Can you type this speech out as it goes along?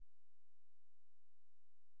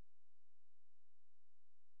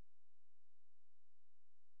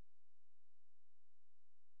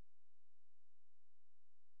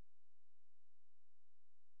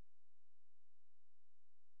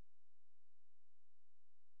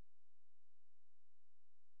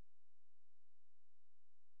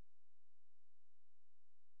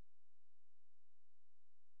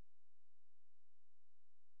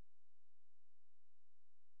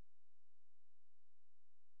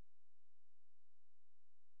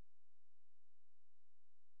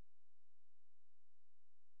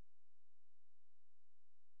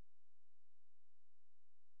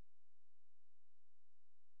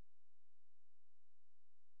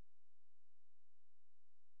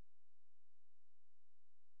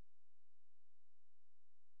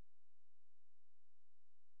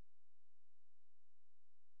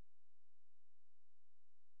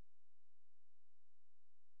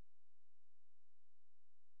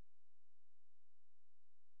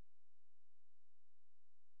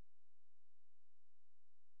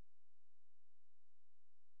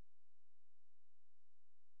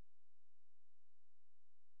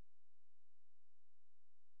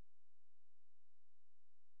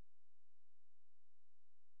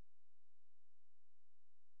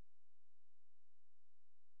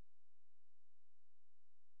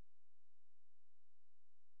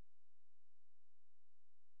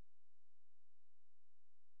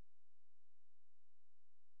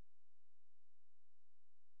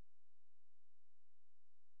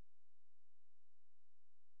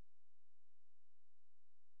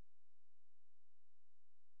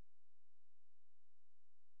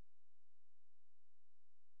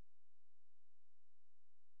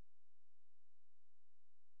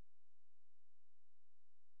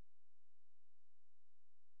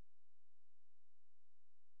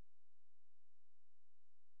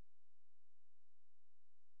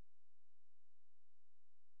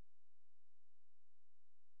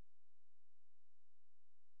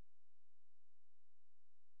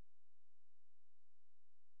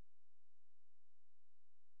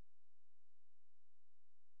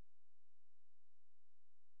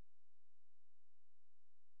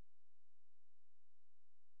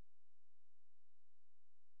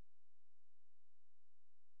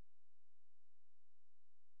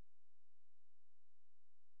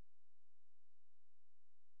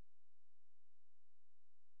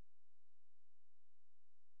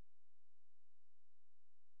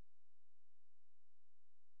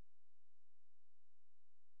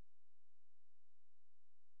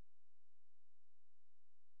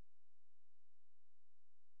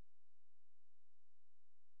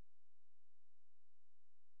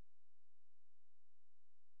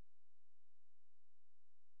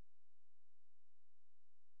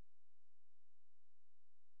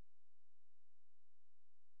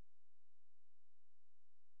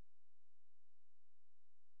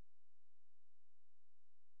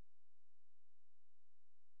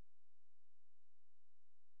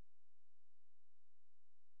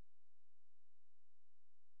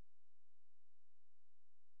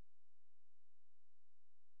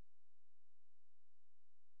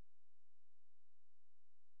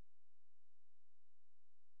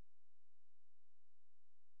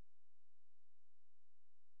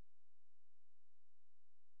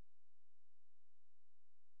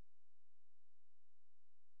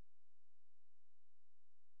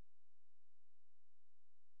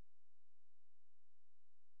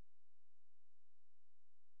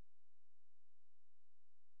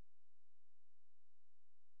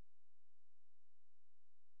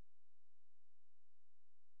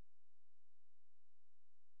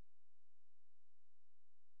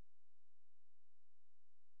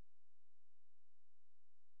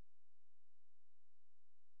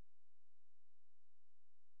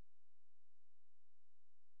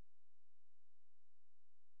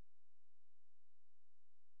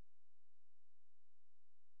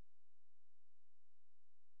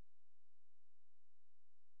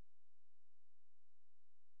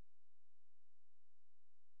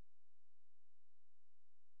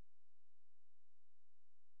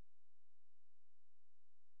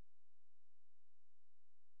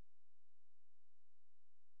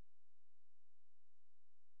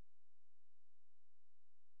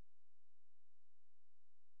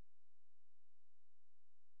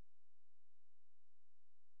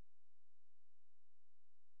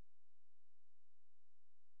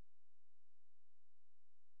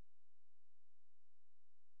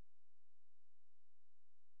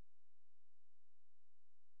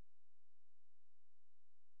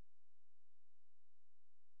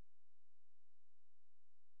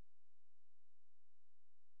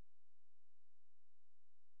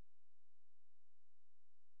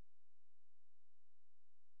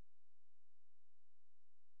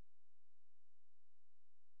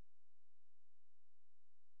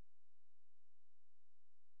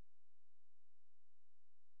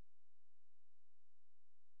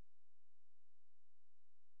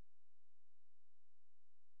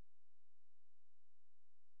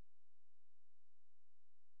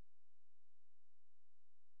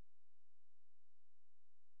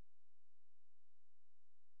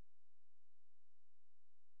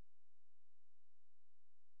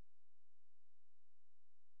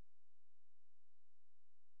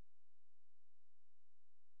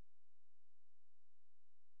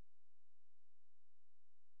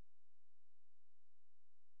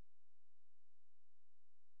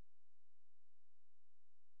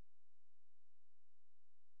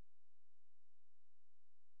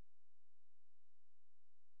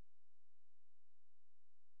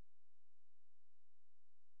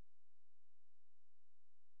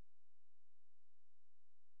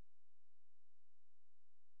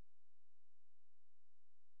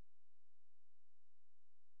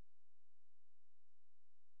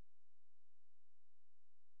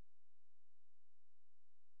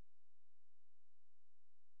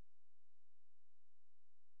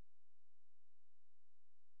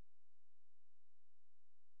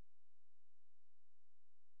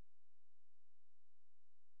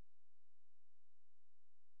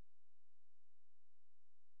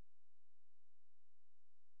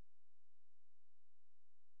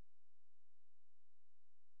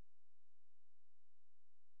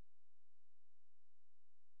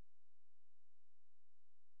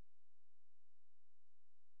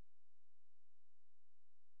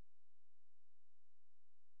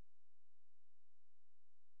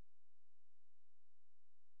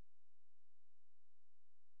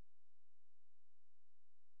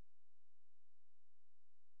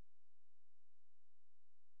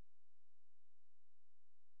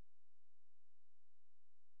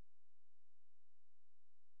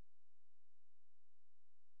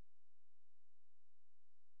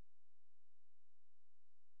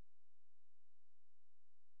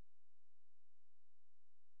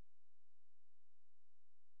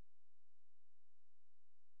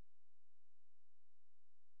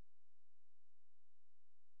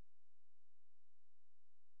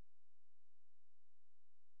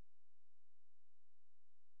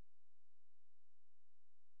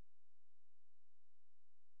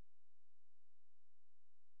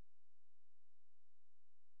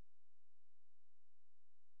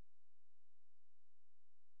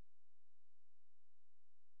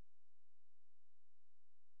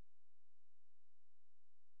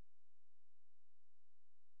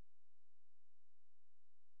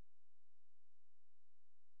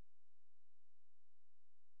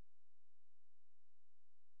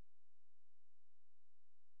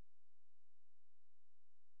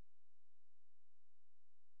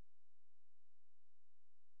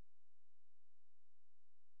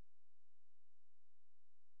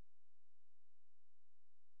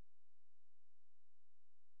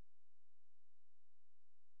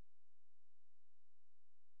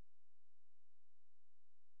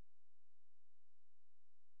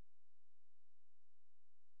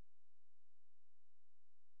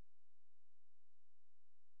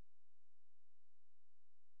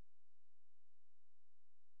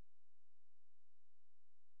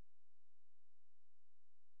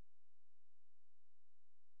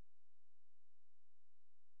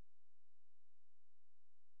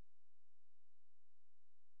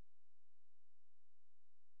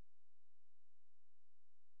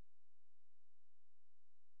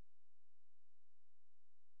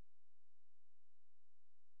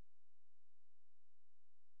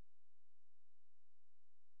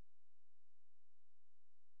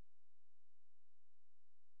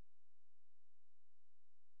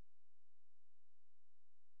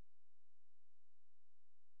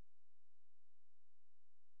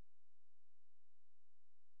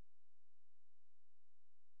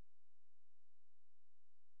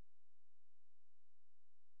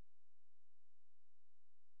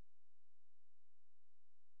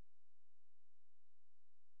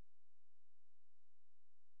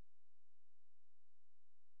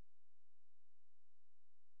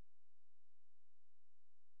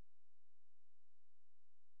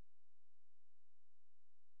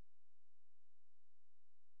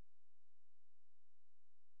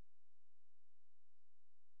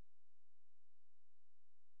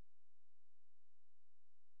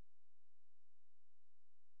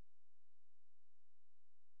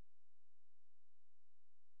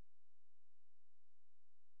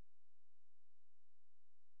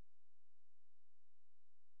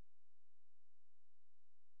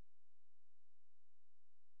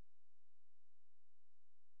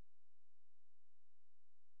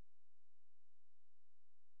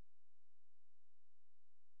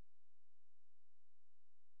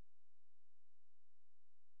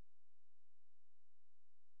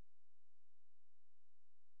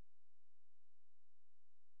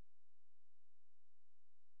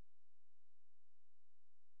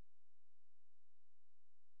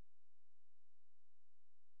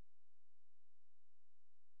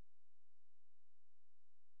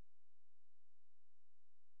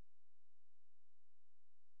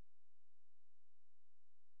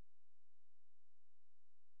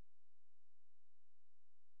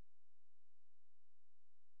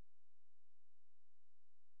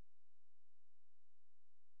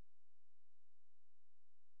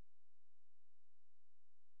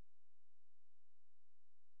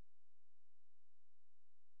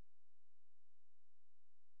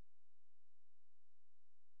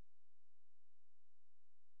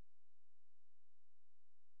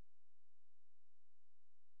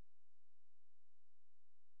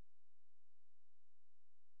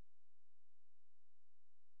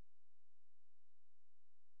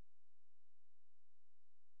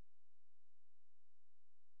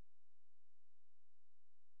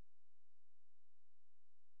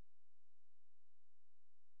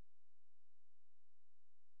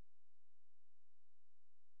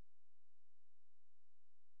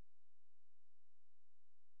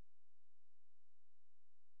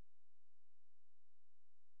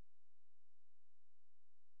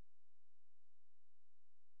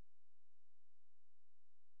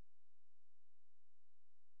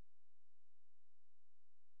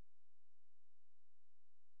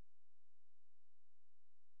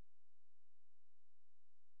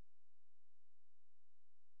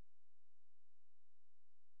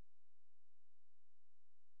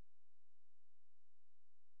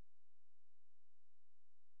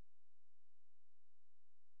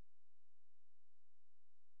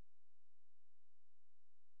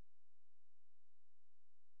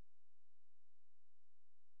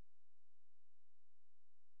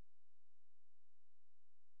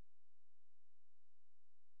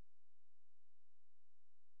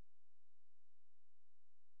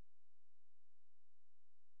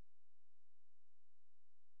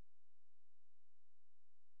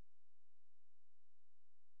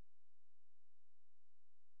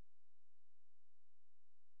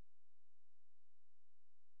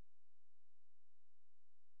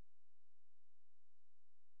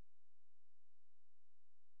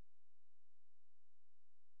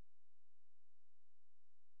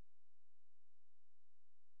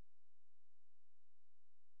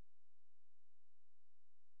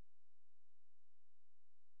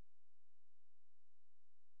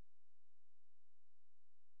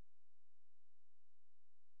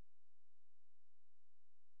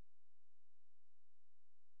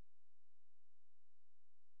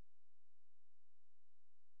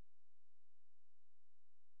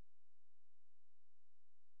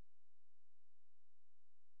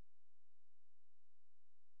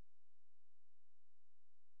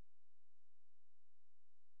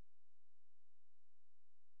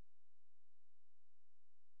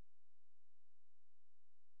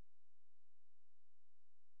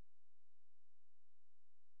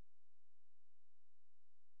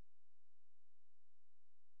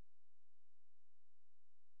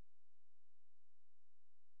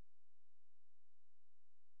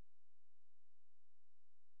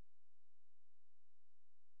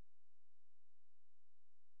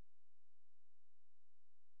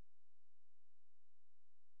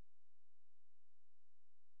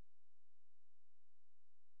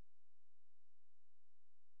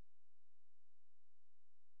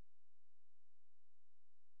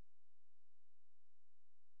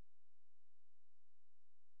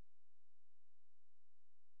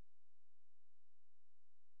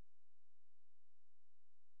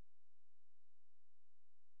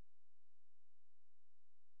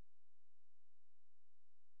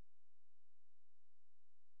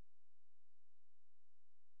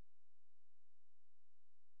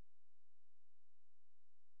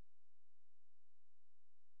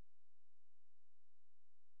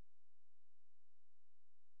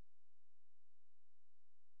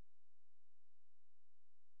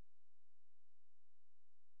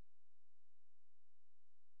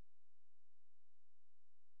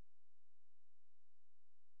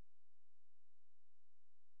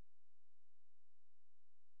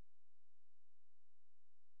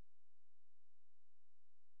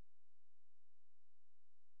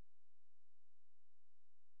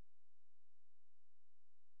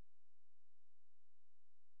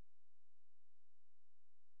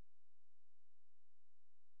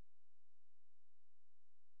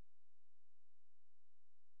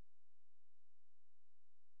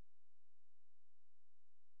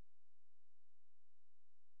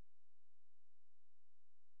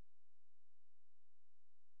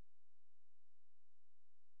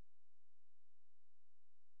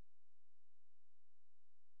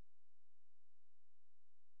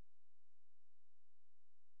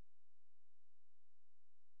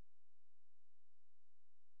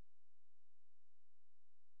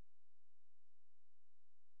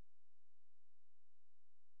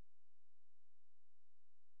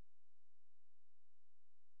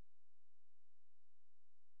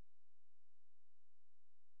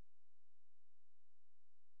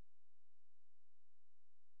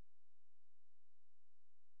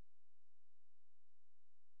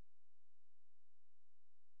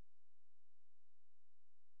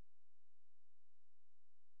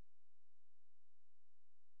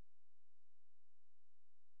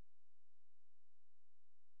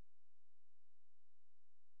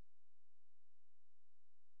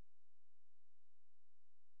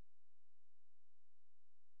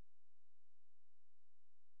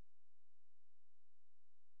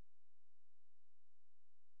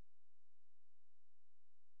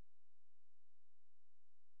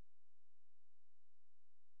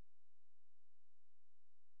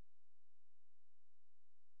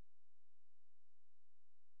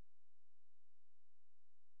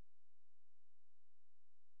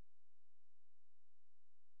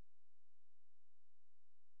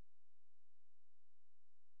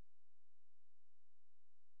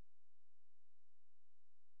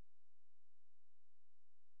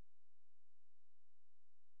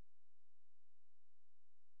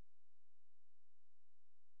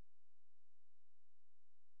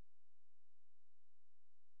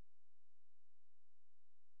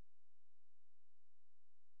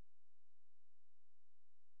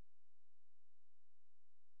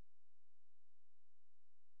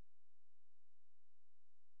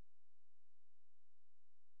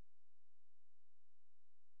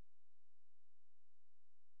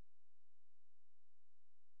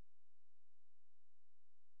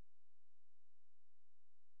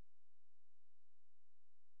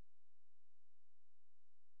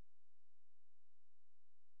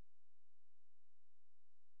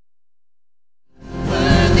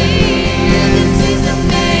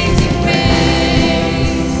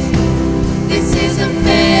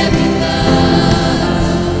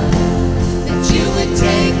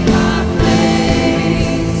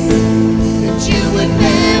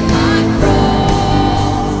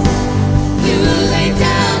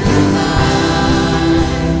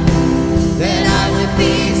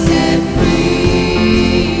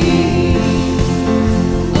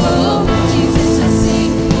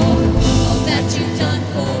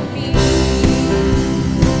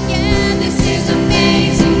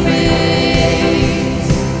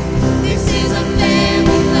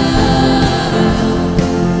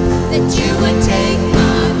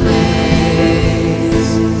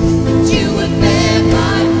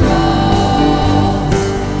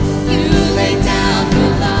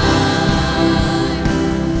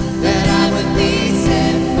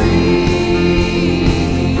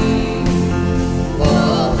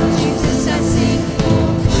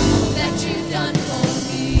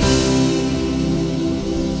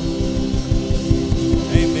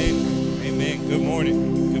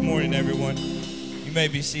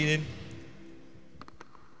be seated.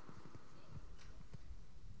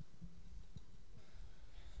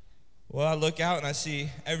 Well, I look out and I see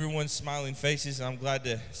everyone's smiling faces, and I'm glad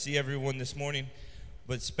to see everyone this morning.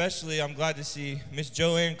 But especially, I'm glad to see Miss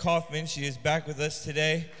Joanne Kaufman. She is back with us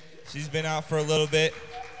today. She's been out for a little bit.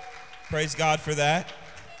 Praise God for that.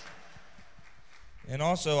 And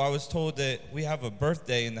also, I was told that we have a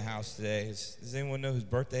birthday in the house today. Does anyone know whose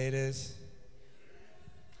birthday it is?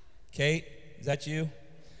 Kate, is that you?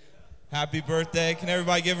 Happy birthday. Can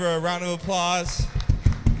everybody give her a round of applause?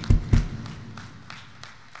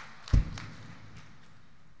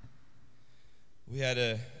 We had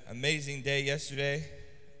an amazing day yesterday.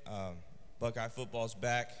 Buckeye football's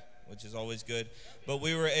back, which is always good. But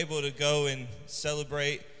we were able to go and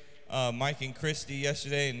celebrate Mike and Christy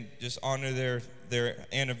yesterday and just honor their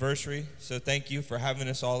anniversary. So thank you for having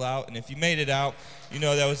us all out. And if you made it out, you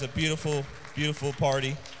know that was a beautiful, beautiful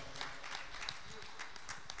party.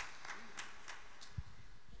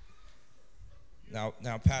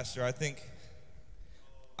 Now, Pastor, I think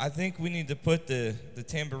we need to put the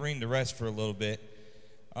tambourine to rest for a little bit.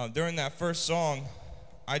 During that first song,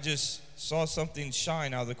 I just saw something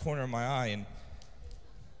shine out of the corner of my eye, and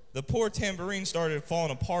the poor tambourine started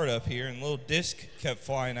falling apart up here, and a little disc kept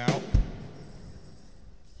flying out.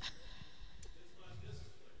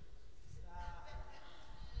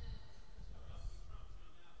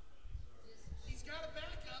 He's got a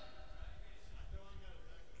backup.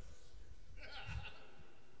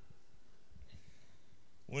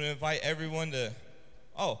 I want to invite everyone to,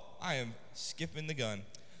 I am skipping the gun.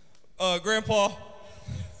 Grandpa,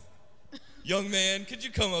 young man, could you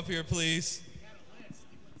come up here, please?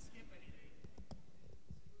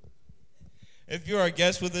 If you're our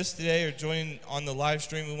guest with us today or joining on the live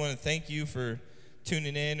stream, we want to thank you for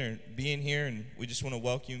tuning in or being here, and we just want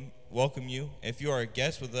to welcome you. If you are a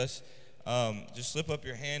guest with us, just slip up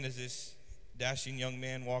your hand as this dashing young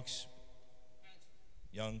man walks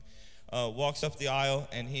up the aisle,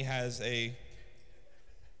 and he has an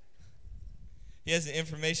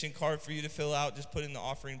information card for you to fill out. Just put in the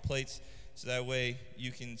offering plates so that way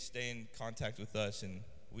you can stay in contact with us and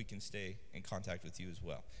we can stay in contact with you as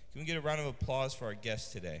well. Can we get a round of applause for our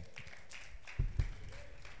guests today?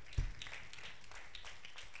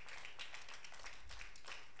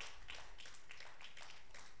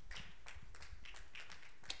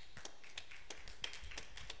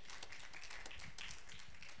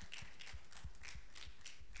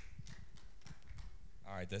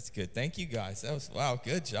 All right, that's good. Thank you guys. Wow,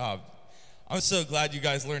 good job. I'm so glad you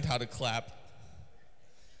guys learned how to clap.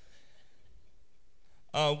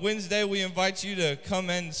 Wednesday, we invite you to come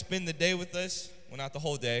and spend the day with us. Well, not the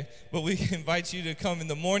whole day, but we invite you to come in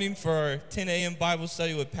the morning for our 10 a.m. Bible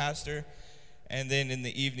study with Pastor. And then in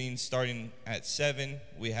the evening, starting at 7,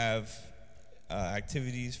 we have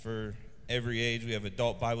activities for every age. We have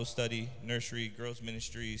adult Bible study, nursery, girls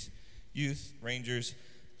ministries, youth, rangers.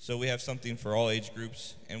 So we have something for all age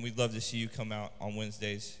groups, and we'd love to see you come out on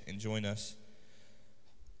Wednesdays and join us.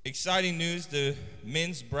 Exciting news, the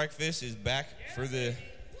men's breakfast is back for the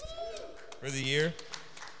year.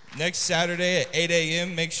 Next Saturday at 8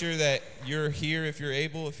 a.m., make sure that you're here if you're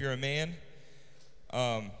able, if you're a man.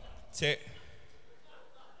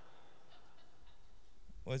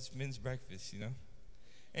 What's men's breakfast, you know?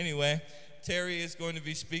 Anyway, Terry is going to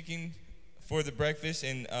be speaking for the breakfast,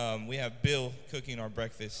 and we have Bill cooking our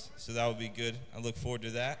breakfast, so that will be good. I look forward to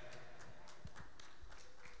that.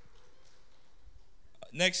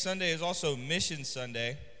 Next Sunday is also Mission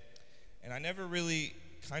Sunday, and I never really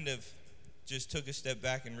kind of just took a step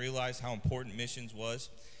back and realized how important missions was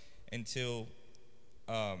until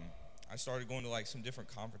I started going to like some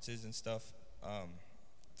different conferences and stuff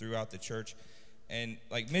throughout the church. And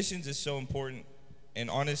like missions is so important, and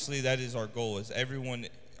honestly that is our goal.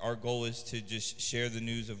 Our goal is to just share the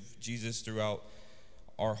news of Jesus throughout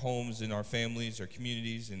our homes and our families, our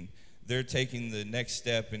communities, and they're taking the next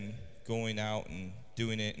step and going out and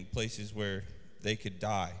doing it in places where they could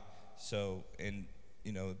die. So, and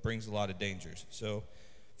you know, it brings a lot of dangers. So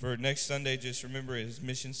for next Sunday, just remember it is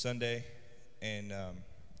Mission Sunday, and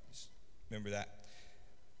just remember that.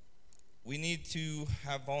 We need to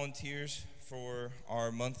have volunteers for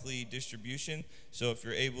our monthly distribution. So if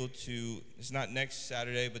you're able to, it's not next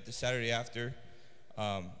Saturday, but the Saturday after,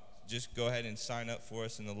 just go ahead and sign up for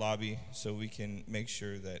us in the lobby so we can make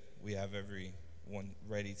sure that we have everyone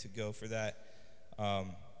ready to go for that.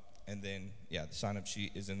 And then, the sign-up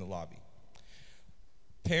sheet is in the lobby.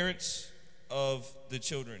 Parents of the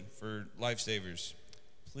children for Lifesavers,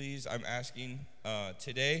 please, I'm asking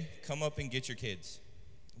today, come up and get your kids.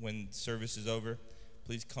 When service is over,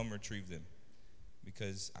 please come retrieve them.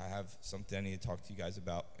 because I have something I need to talk to you guys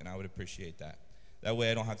about, and I would appreciate that. That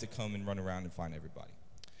way I don't have to come and run around and find everybody.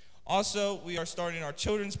 Also, we are starting our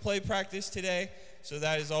children's play practice today, so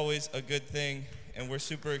that is always a good thing, and we're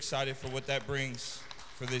super excited for what that brings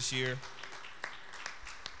for this year.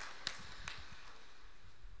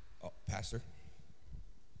 Oh, Pastor.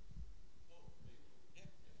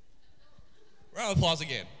 Round of applause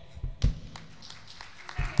again.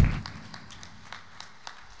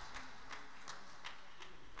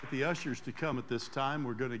 The ushers to come at this time.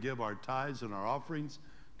 We're going to give our tithes and our offerings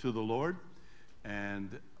to the Lord.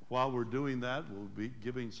 And while we're doing that, we'll be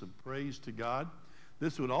giving some praise to God.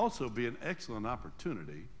 This would also be an excellent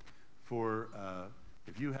opportunity for,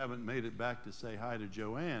 if you haven't made it back to say hi to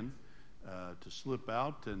Joanne, to slip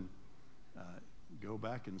out and go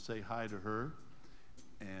back and say hi to her.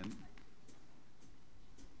 And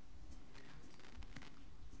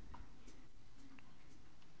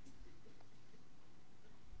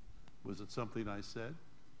was it something I said?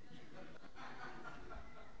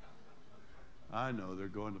 I know they're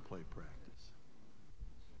going to play practice.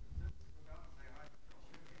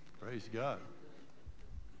 Praise God.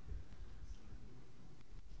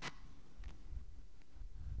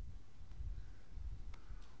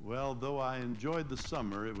 Well, though I enjoyed the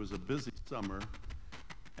summer, it was a busy summer,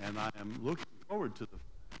 and I am looking forward to the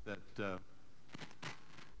fact that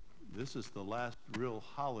this is the last real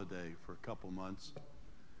holiday for a couple months.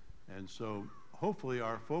 And so hopefully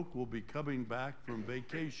our folk will be coming back from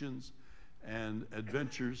vacations and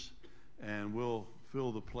adventures, and we'll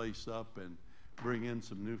fill the place up and bring in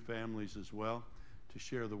some new families as well to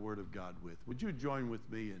share the Word of God with. Would you join with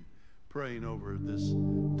me in praying over this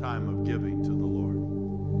time of giving to the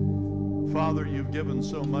Lord? Father, you've given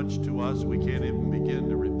so much to us we can't even begin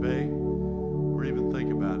to repay or even think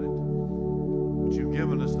about it. But you've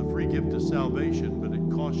given us the free gift of salvation, but it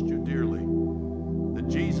cost you dearly. That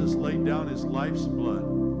Jesus laid down his life's blood.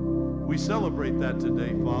 We celebrate that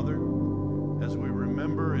today, Father, as we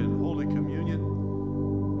remember in Holy Communion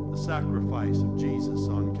the sacrifice of Jesus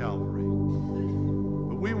on Calvary.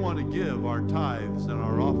 But we want to give our tithes and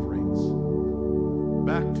our offerings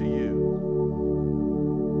back to you.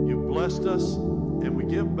 You've blessed us, and we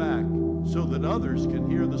give back so that others can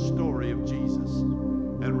hear the story of Jesus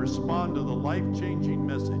and respond to the life-changing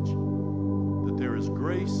message that there is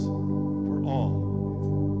grace for all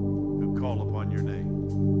who call upon your name.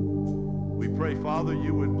 We pray, Father,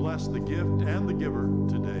 you would bless the gift and the giver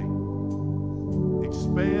today.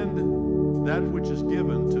 Expand that which is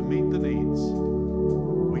given to meet the needs.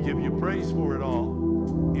 We give you praise for it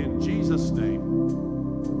all. In Jesus' name,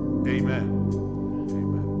 amen.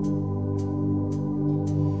 Amen.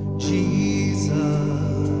 Jesus,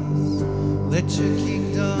 let your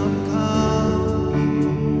kingdom come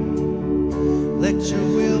here. Let your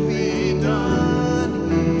will be done.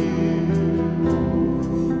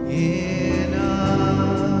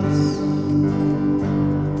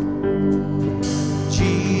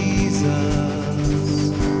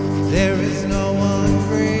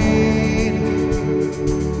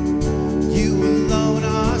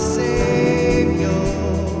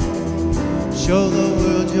 Show the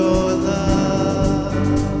world your love.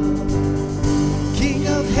 King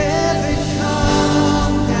of heaven,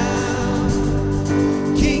 come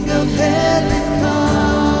down. King of heaven,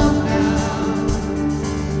 come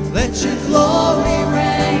down. Let your glory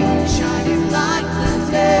reign, shining like the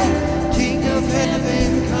day. King of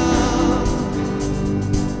heaven, come.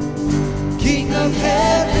 King of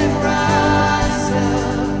heaven, rise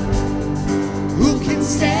up. Who can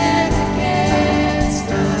stand against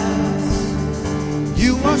us?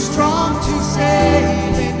 You are strong to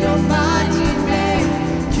save in your mighty name.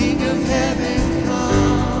 King of heaven,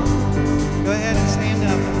 come. Go ahead and stand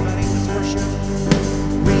up, everybody. Let's worship.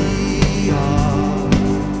 We are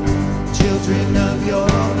children of your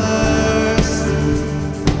mercy,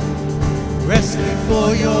 rescued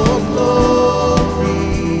for your glory.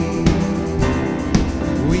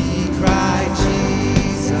 We cry,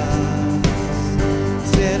 Jesus,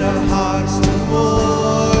 set our hearts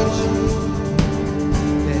towards you.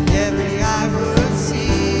 Every eye would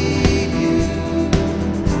see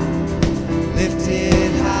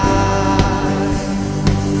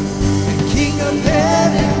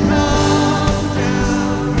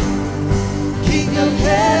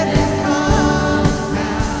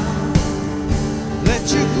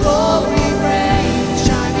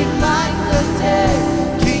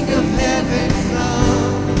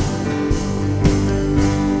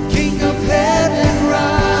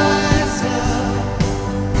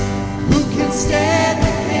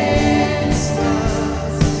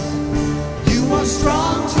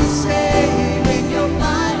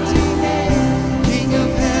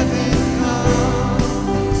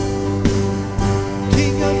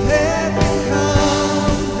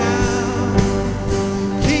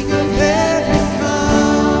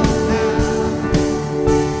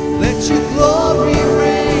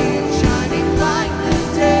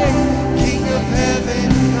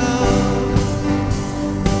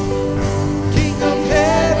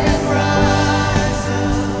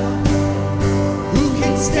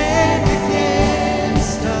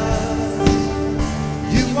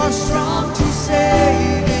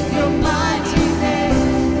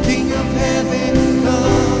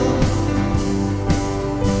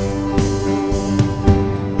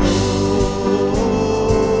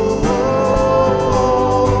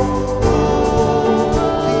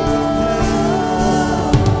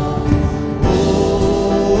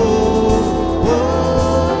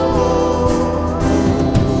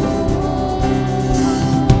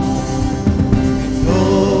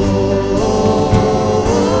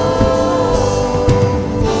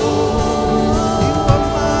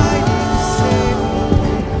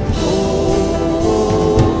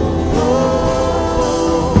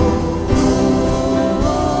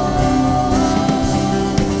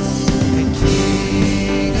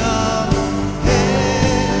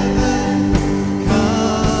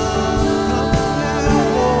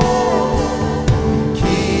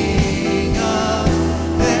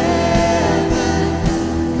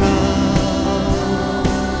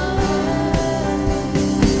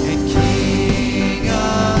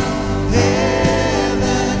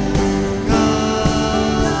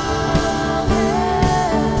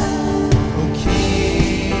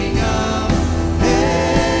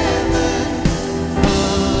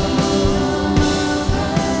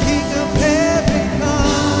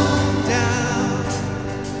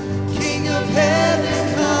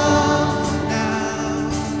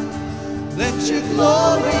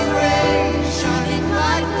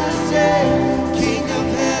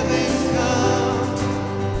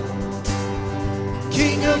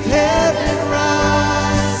of heaven,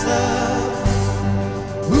 rise up.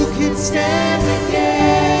 Who can stand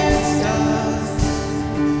against us?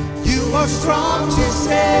 You are strong to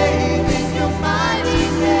save in your mighty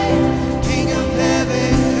name. King of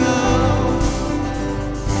heaven, come.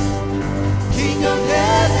 King of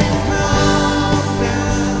heaven, come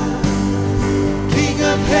down. King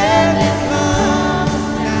of heaven, come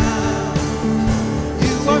down.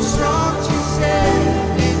 You are strong to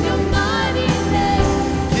save in your mighty name.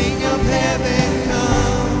 King of heaven,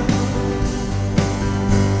 come.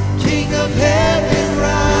 King of heaven,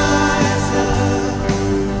 rise up.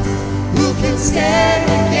 Who can stand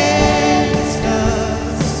against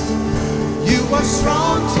us? You are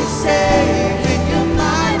strong to save in your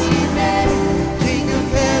mighty name. King of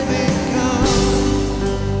heaven, come.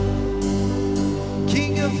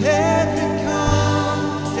 King of heaven,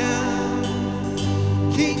 come down.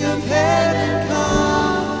 King of heaven,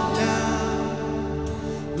 come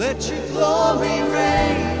down. Let your glory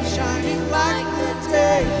reign, shining like the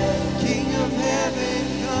day. King of heaven,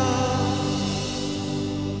 come.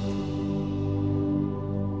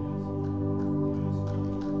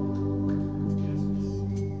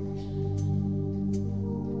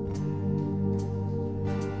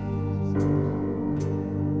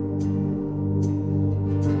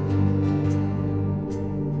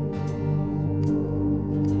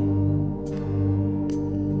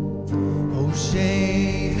 Oh,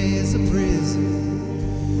 shame is a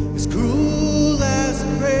prison, as cruel as a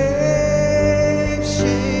grave.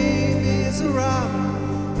 Shame is a robber,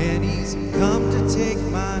 and he's come to take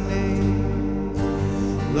my name.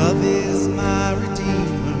 Love is my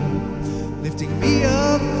redeemer, lifting me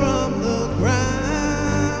up from the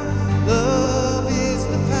ground. Love is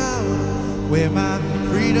the power where my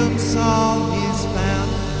freedom song is found.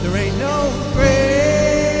 There ain't no grave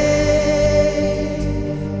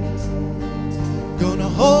gonna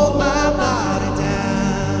hold my body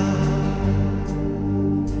down.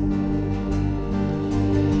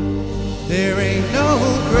 There ain't no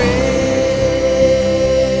grave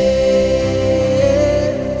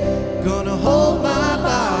gonna hold my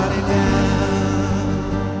body down.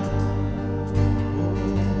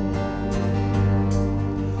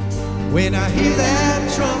 When I hear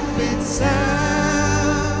that trumpet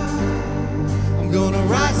sound, I'm gonna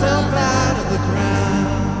rise up out of the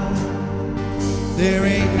ground. There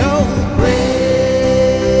ain't no grave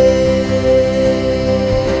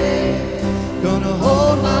gonna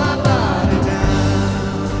hold my body down.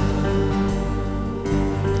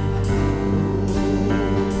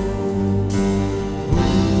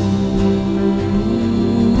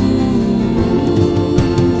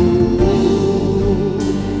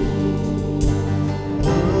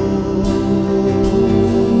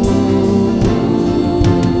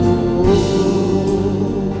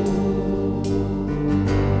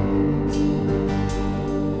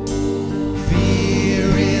 Fear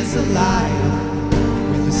is a liar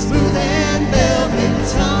with a smooth and velvet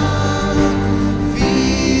tongue.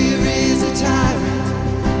 Fear is a tyrant,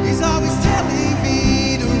 he's always telling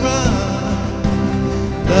me to run.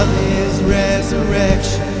 Love is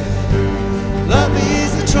resurrection, love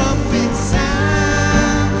is the trumpet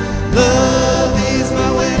sound. Love is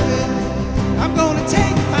my weapon, I'm gonna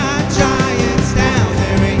take my giants down.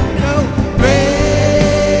 There ain't no grave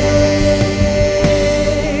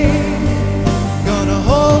gonna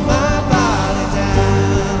hold my body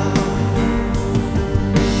down.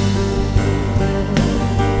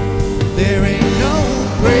 There ain't no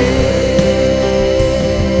grave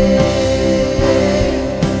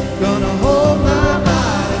gonna hold my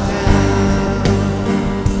body down.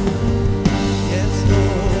 Yes,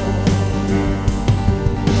 Lord.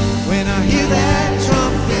 When I hear that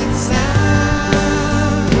trumpet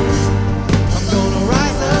sound, I'm gonna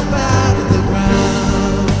rise up out of the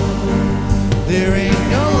ground. There ain't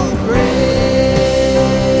no grave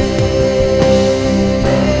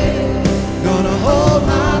gonna hold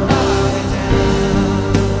my body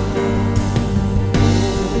down.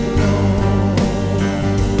 No.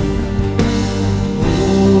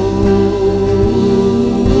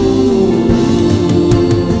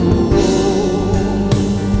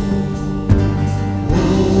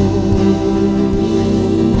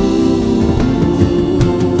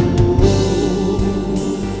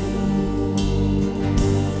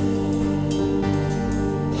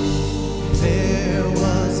 There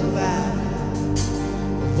was a battle,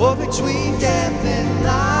 a war between death and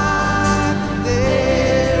life.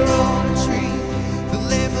 There on a tree, the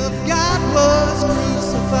Lamb of God was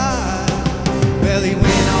crucified. Well, he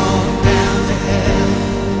went on down to hell.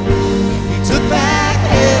 He took back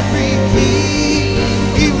every key.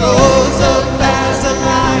 He rose up as a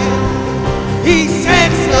lion. He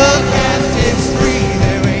sets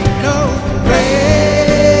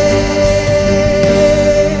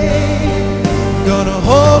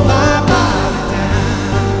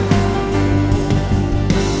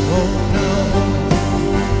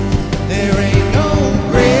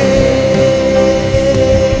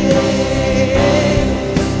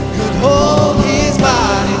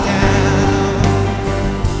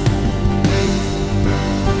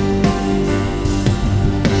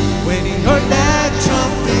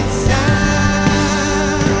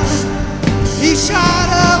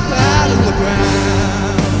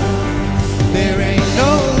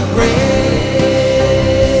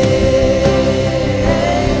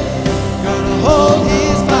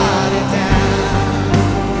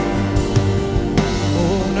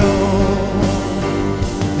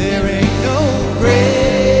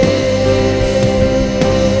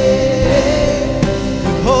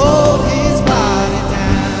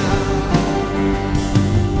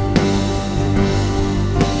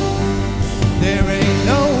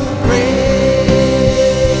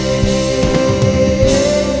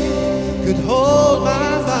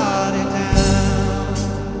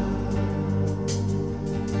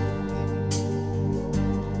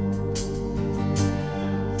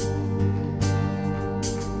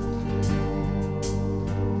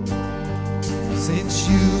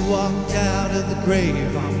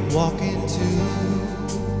grave I'm walking to.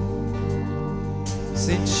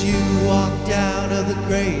 Since you walked out of the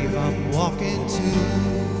grave I'm walking to.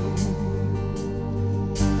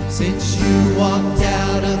 Since you walked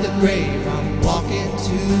out of the grave I'm walking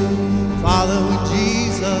to. Following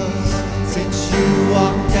Jesus. Since you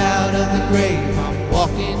walked out of the grave I'm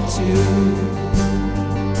walking to.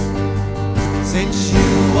 Since you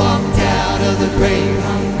walked out of the grave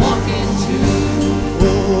I'm walking to.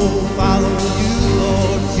 Oh, following you,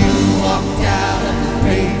 Lord. You walked out of the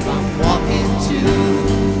grave I'm walking to.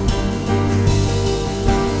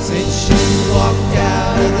 Since you walked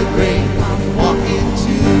out of the grave I'm walking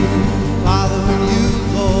to. Following you,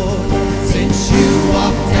 Lord. Since you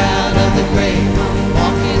walked out of the grave I'm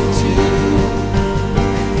walking to.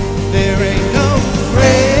 There ain't no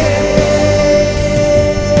grave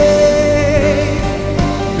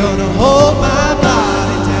gonna hold my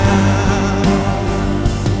body down.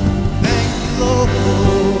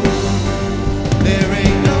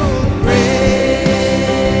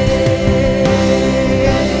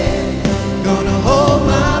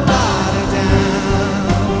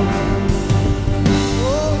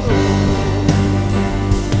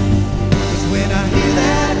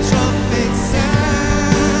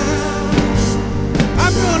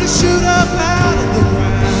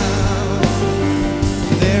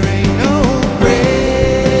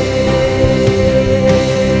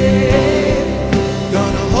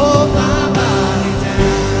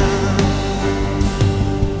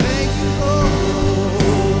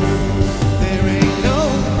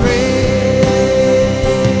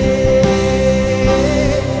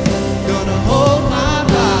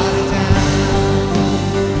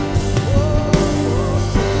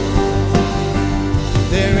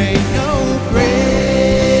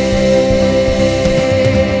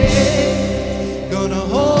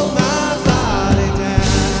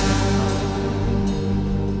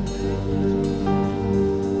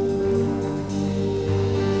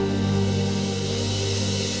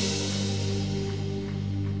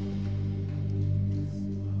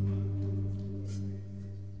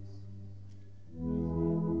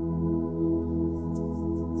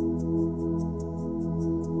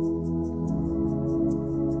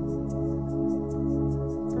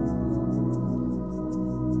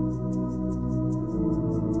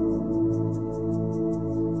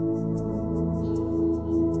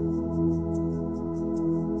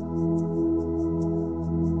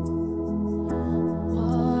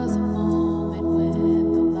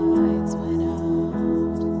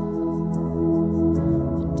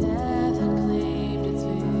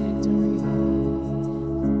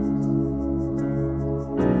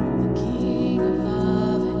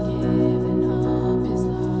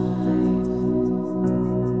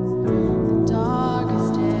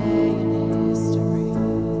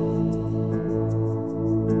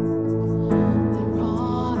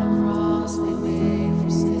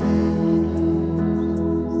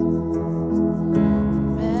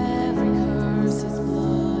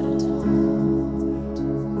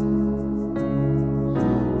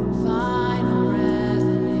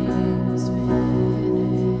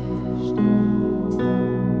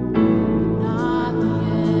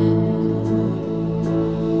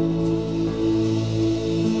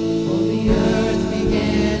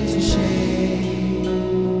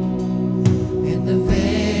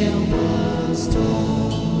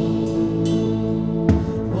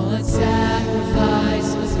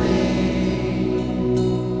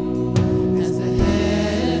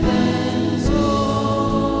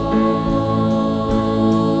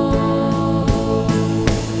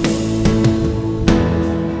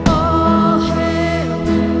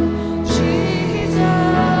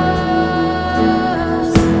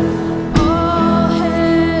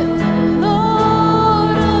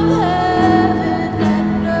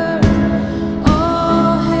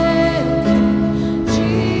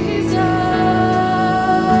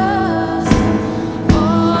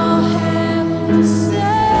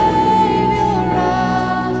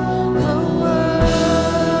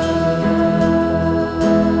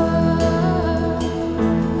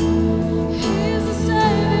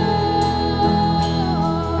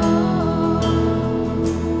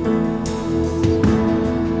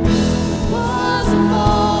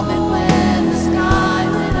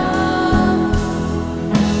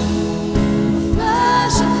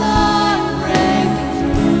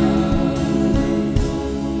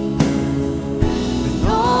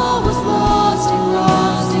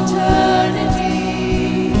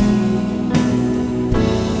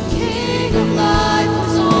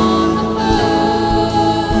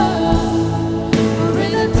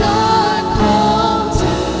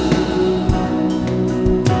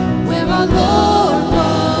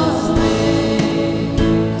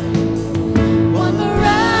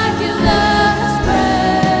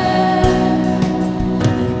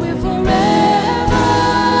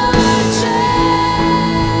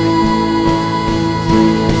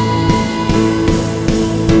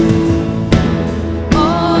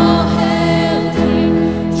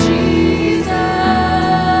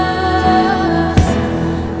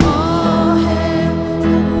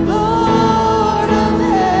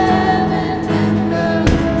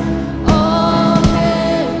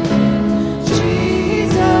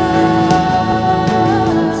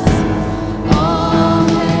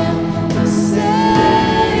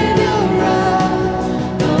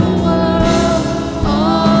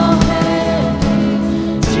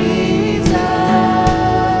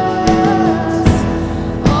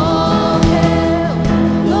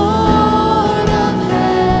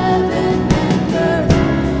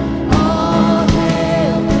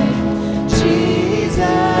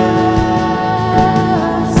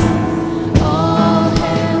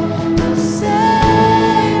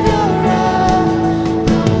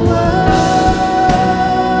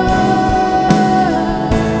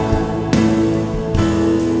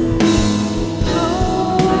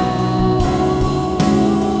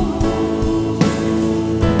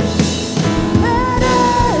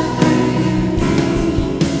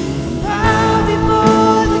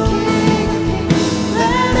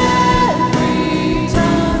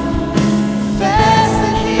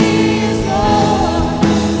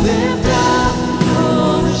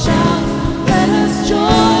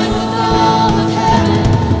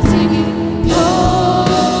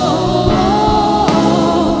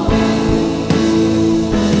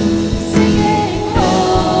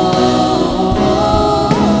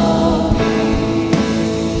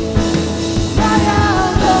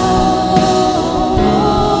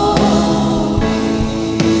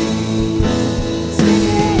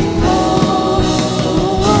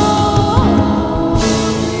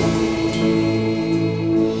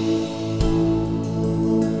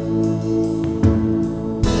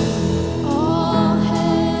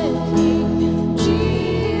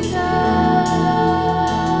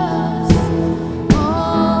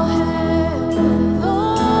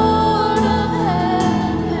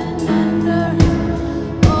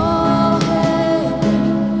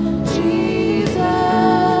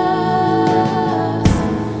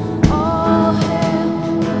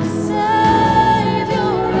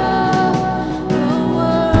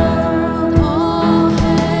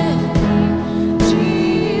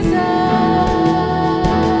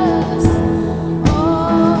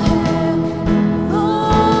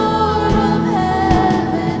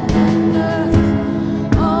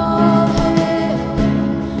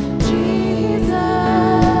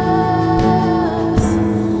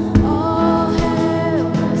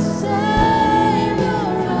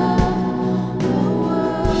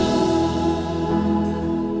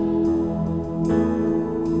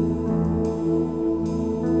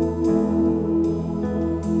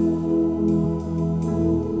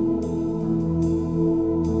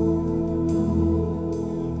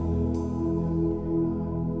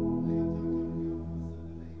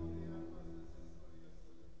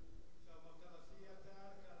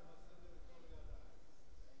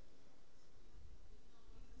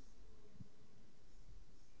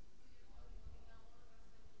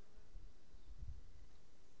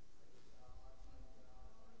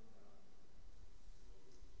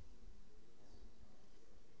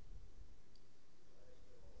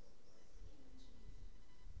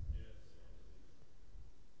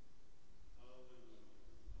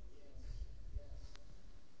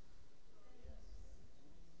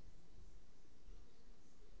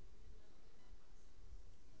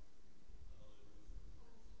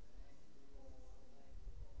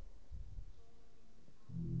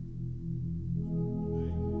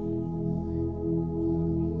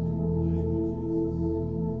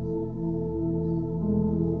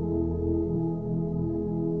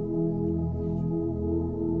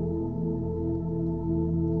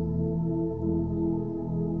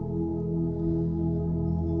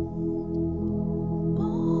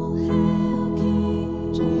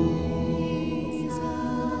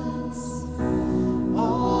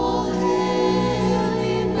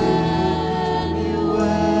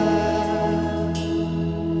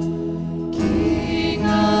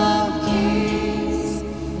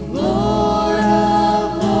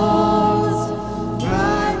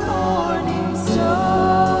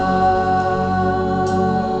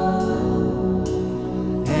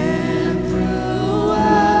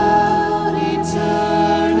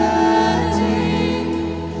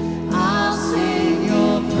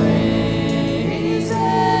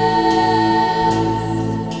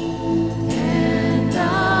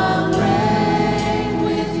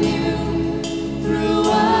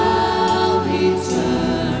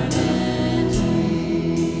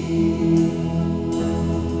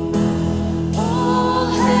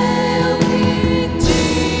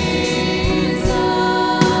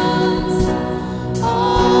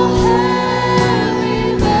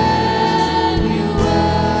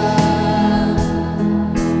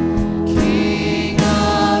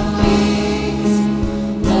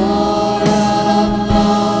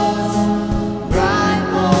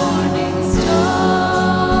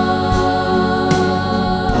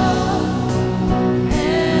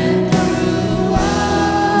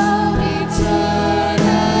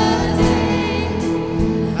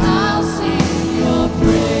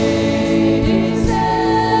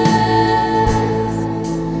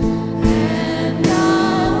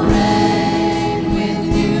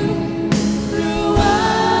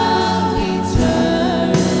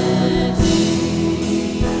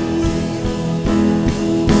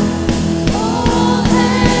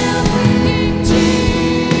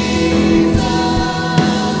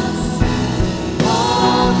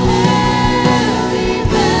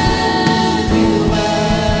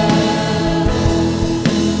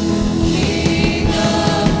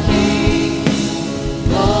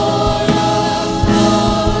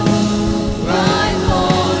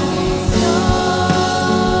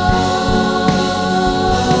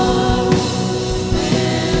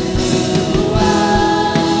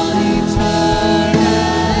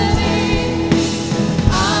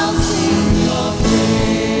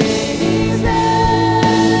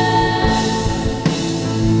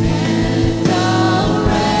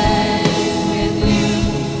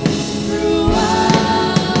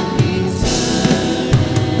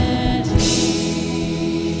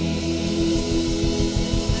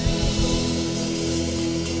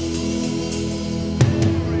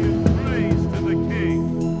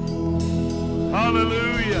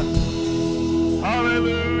 Hallelujah.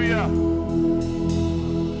 Hallelujah.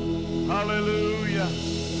 Hallelujah.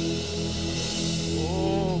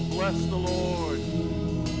 Oh, bless the Lord.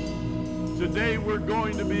 Today we're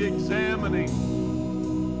going to be examining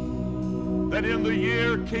that in the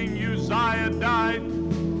year King Uzziah died,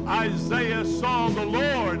 Isaiah saw the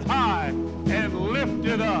Lord high and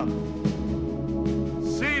lifted up,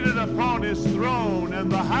 seated upon his throne,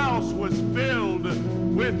 and the house was filled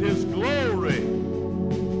with his glory.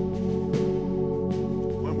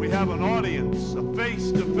 When we have an audience, a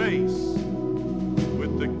face-to-face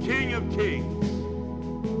with the King of Kings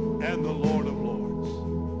and the Lord of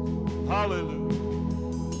Lords.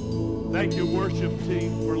 Hallelujah. Thank you, worship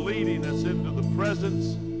team, for leading us into the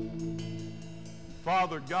presence.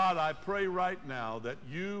 Father God, I pray right now that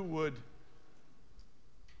you would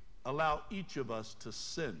allow each of us to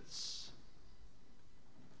sense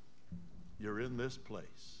you're in this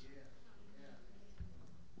place.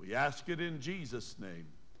 We ask it in Jesus' name.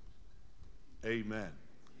 Amen.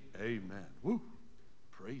 Amen. Woo.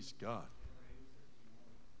 Praise God.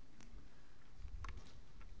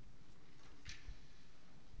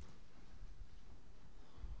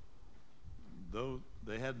 Though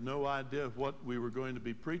they had no idea of what we were going to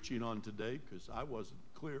be preaching on today, because I wasn't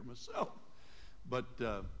clear myself. But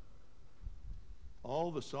all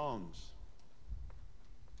the songs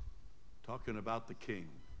talking about the King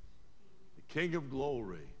of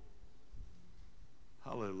glory.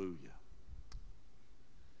 Hallelujah.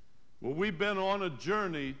 Well, we've been on a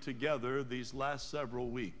journey together these last several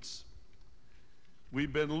weeks.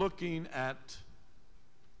 We've been looking at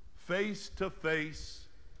face to face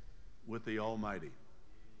with the Almighty,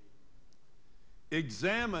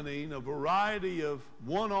 examining a variety of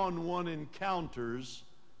one-on-one encounters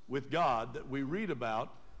with God that we read about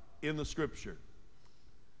in the Scripture.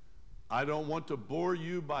 I don't want to bore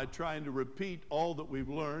you by trying to repeat all that we've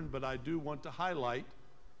learned, but I do want to highlight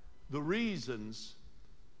the reasons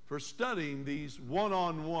for studying these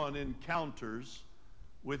one-on-one encounters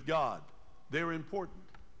with God. They're important.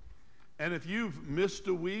 And if you've missed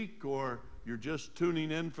a week or you're just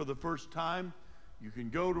tuning in for the first time, you can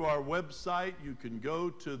go to our website, you can go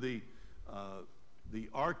to the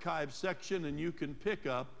archive section, and you can pick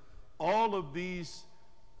up all of these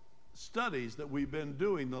studies that we've been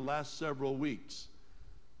doing the last several weeks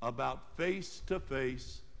about face to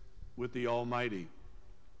face with the Almighty.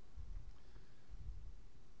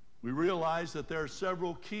 We realize that there are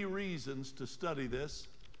several key reasons to study this.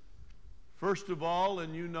 First of all,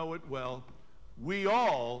 and you know it well, we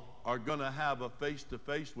all are going to have a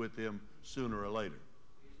face-to-face with him sooner or later.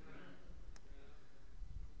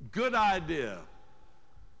 Good idea.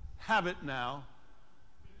 Have it now.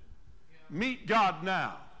 Meet God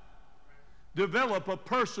now. Develop a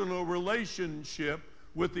personal relationship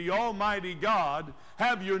with the Almighty God.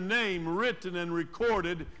 Have your name written and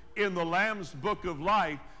recorded in the Lamb's Book of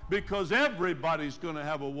Life, because everybody's going to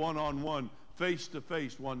have a one-on-one,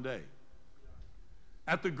 face-to-face one day.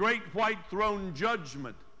 At the great white throne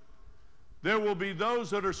judgment, there will be those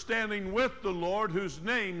that are standing with the Lord whose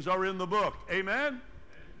names are in the book. Amen? Amen.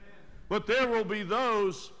 But there will be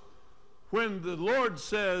those when the Lord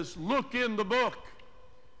says, look in the book,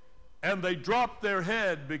 and they drop their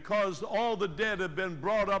head because all the dead have been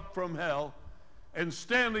brought up from hell and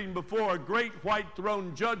standing before a great white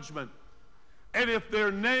throne judgment. And if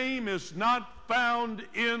their name is not found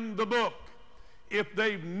in the book, if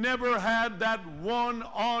they've never had that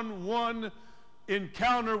one-on-one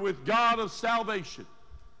encounter with God of salvation,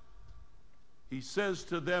 he says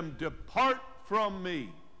to them, depart from me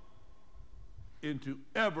into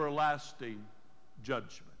everlasting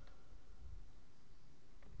judgment.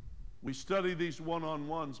 We study these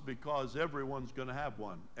one-on-ones because everyone's going to have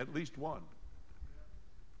one, at least one.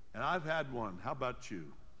 And I've had one. How about you?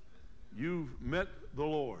 You've met the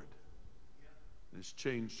Lord. It's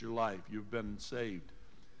changed your life. You've been saved.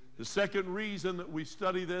 The second reason that we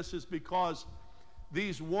study this is because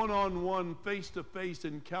these one-on-one, face-to-face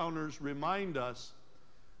encounters remind us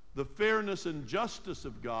the fairness and justice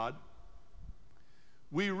of God.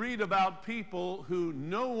 We read about people who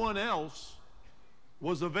no one else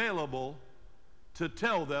was available to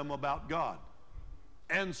tell them about God.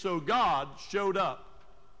 And so God showed up,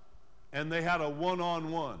 and they had a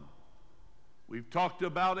one-on-one. We've talked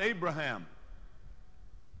about Abraham.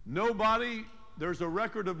 There's a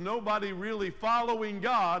record of nobody really following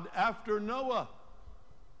God after Noah.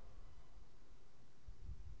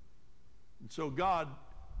 And so God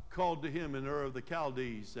called to him in Ur of the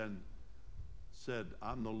Chaldees and said,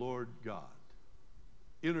 I'm the Lord God.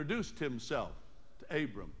 Introduced himself to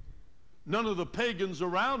Abram. None of the pagans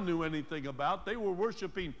around knew anything about. They were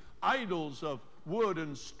worshiping idols of wood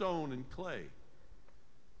and stone and clay.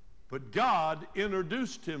 But God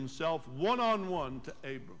introduced himself one-on-one to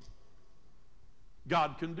Abram.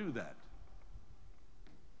 God can do that.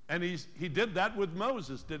 And he did that with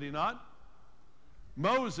Moses, did he not?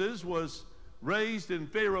 Moses was raised in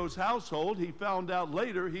Pharaoh's household. He found out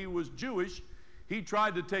later he was Jewish. He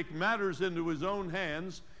tried to take matters into his own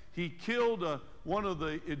hands. He killed one of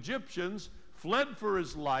the Egyptians, fled for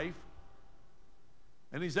his life,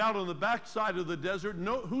 and he's out on the backside of the desert.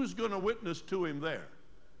 Who's going to witness to him there?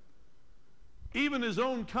 Even his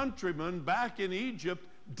own countrymen back in Egypt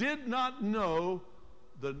did not know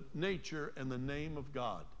the nature and the name of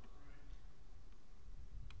God.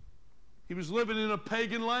 He was living in a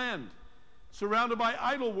pagan land, surrounded by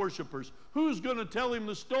idol worshipers. Who's going to tell him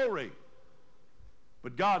the story?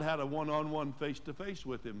 But God had a one-on-one, face-to-face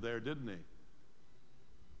with him there, didn't he?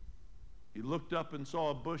 He looked up and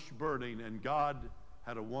saw a bush burning, and God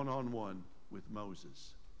had a one-on-one with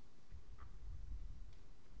Moses.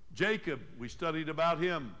 Jacob, we studied about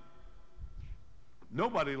him.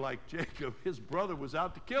 Nobody liked Jacob. His brother was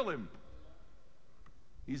out to kill him.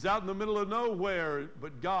 He's out in the middle of nowhere,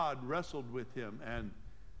 but God wrestled with him and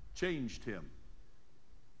changed him.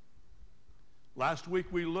 Last week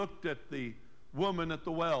we looked at the woman at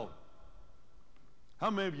the well. How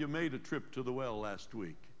many of you made a trip to the well last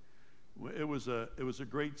week? It was a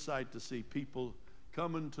great sight to see people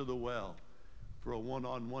coming to the well for a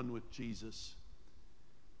one-on-one with Jesus.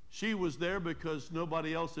 She was there because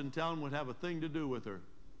nobody else in town would have a thing to do with her.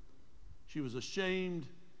 She was a shamed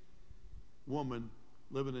woman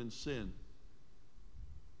living in sin.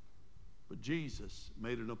 But Jesus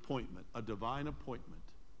made an appointment, a divine appointment.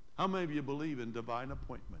 How many of you believe in divine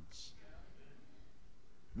appointments?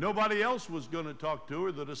 Nobody else was going to talk to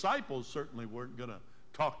her. The disciples certainly weren't going to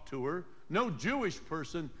talk to her. No Jewish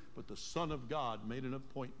person, but the Son of God made an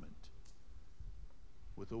appointment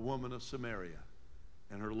with a woman of Samaria,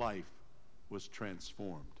 and her life was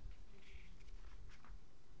transformed.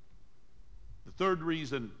 The third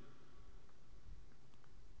reason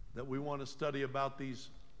that we want to study about these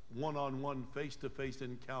one-on-one, face-to-face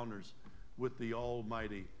encounters with the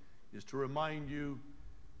Almighty is to remind you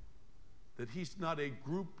that he's not a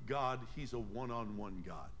group God, he's a one-on-one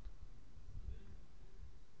God.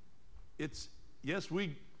 Yes,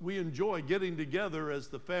 we enjoy getting together as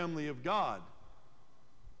the family of God,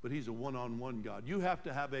 but he's a one-on-one God. You have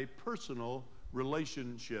to have a personal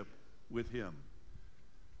relationship with him.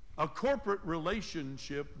 A corporate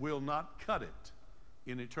relationship will not cut it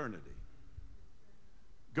in eternity.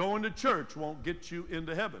 Going to church won't get you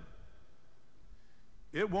into heaven.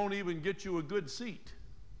 It won't even get you a good seat.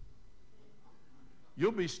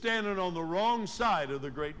 You'll be standing on the wrong side of the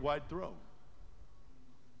great white throne.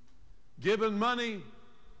 Giving money,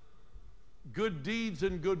 good deeds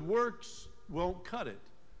and good works won't cut it.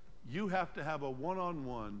 You have to have a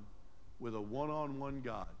one-on-one with a one-on-one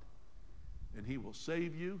God. And he will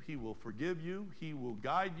save you, he will forgive you, he will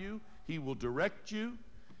guide you, he will direct you,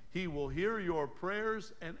 he will hear your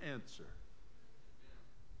prayers and answer.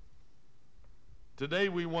 Today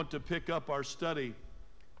we want to pick up our study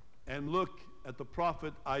and look at the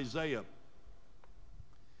prophet Isaiah.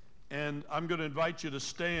 And I'm going to invite you to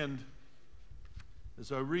stand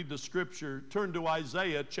as I read the scripture. Turn to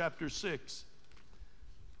Isaiah chapter 6.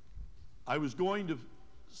 I was going to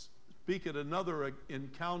speak at another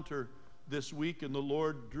encounter this week, and the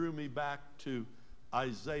Lord drew me back to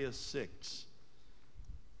Isaiah 6.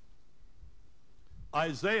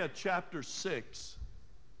 Isaiah chapter 6,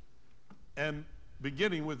 and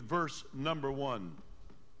beginning with verse number 1.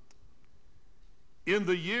 In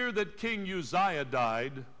the year that King Uzziah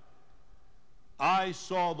died, I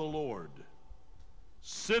saw the Lord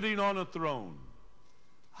sitting on a throne,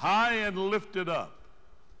 high and lifted up,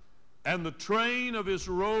 and the train of his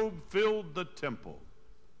robe filled the temple.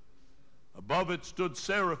 Above it stood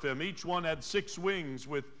seraphim. Each one had 6 wings.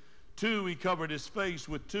 With 2 he covered his face,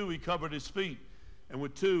 with 2 he covered his feet, and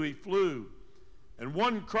with 2 he flew. And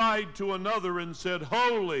one cried to another and said,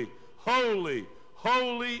 Holy, holy,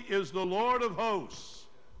 holy is the Lord of hosts.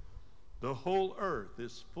 The whole earth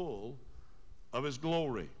is full of his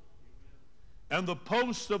glory. And the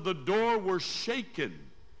posts of the door were shaken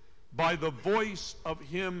by the voice of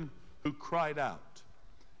him who cried out,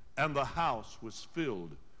 and the house was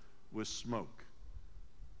filled with smoke.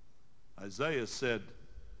 Isaiah said,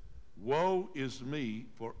 Woe is me,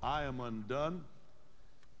 for I am undone.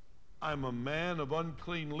 I am a man of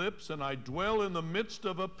unclean lips, and I dwell in the midst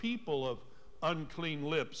of a people of unclean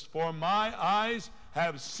lips. For my eyes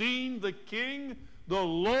have seen the King, the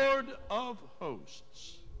Lord of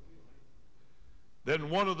hosts. Then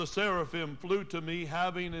one of the seraphim flew to me,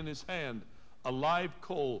 having in his hand a live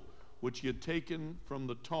coal which he had taken from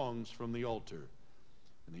the tongs from the altar.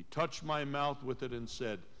 And he touched my mouth with it and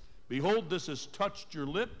said, Behold, this has touched your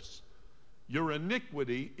lips. Your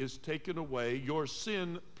iniquity is taken away, your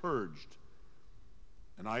sin purged.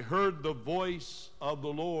 And I heard the voice of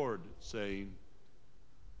the Lord saying,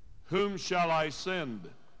 Whom shall I send,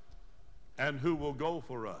 and who will go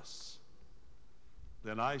for us?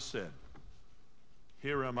 Then I said,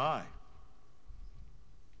 Here am I.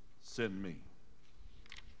 Send me.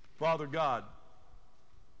 Father God,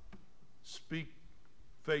 speak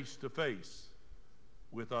face to face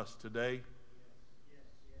with us today.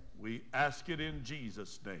 We ask it in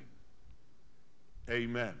Jesus' name.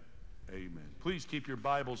 Amen. Amen. Please keep your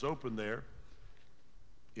Bibles open there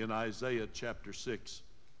in Isaiah chapter 6.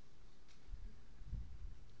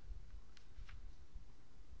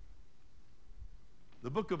 The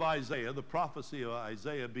book of Isaiah, the prophecy of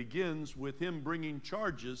Isaiah, begins with him bringing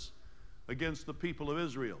charges against the people of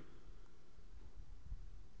Israel.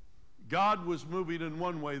 God was moving in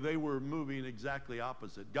one way, they were moving exactly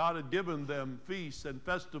opposite. God had given them feasts and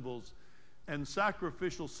festivals and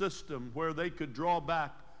sacrificial system where they could draw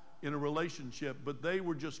back in a relationship, but they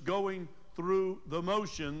were just going through the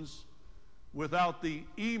motions without the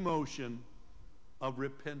emotion of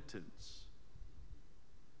repentance.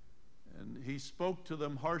 And he spoke to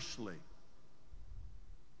them harshly.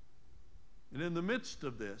 And in the midst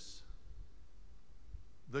of this,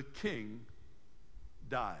 the king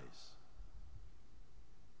dies.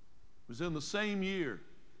 It was in the same year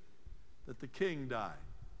that the king died.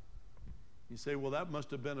 You say, well, that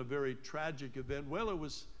must have been a very tragic event. Well, it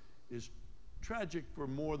was tragic for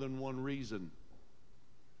more than one reason.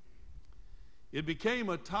 It became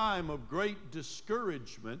a time of great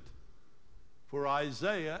discouragement for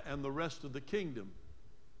Isaiah and the rest of the kingdom.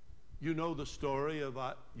 You know the story of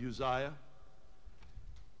Uzziah.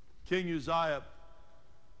 King Uzziah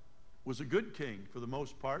was a good king for the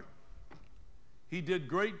most part. He did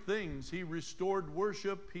great things. He restored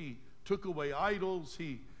worship. He took away idols.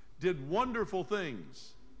 He did wonderful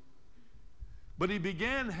things. But he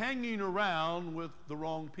began hanging around with the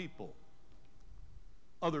wrong people,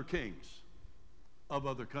 other kings of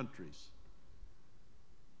other countries.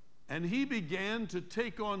 And he began to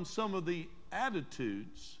take on some of the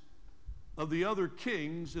attitudes of the other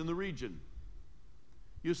kings in the region.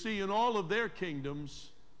 You see, in all of their kingdoms,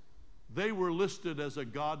 they were listed as a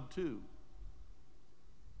god too.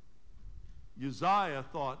 Uzziah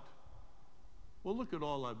thought, well, look at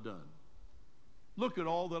all I've done. Look at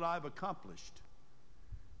all that I've accomplished.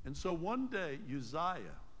 And so one day,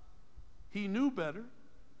 Uzziah, he knew better.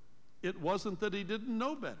 It wasn't that he didn't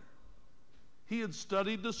know better. He had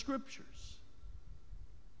studied the scriptures.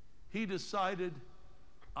 He decided,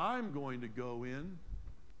 I'm going to go in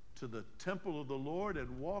to the temple of the Lord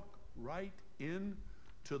and walk right in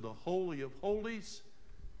to the Holy of Holies,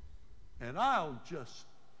 and I'll just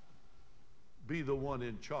be the one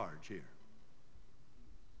in charge here.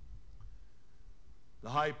 The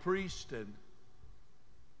high priest and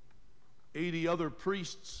 80 other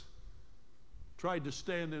priests tried to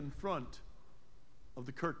stand in front of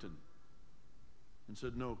the curtain and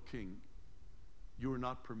said, no, king, you are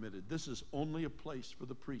not permitted. This is only a place for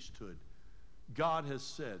the priesthood. God has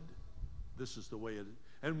said this is the way it is.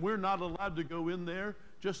 And we're not allowed to go in there,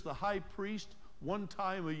 just the high priest one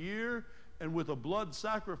time a year and with a blood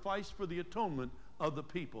sacrifice for the atonement of the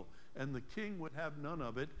people. And the king would have none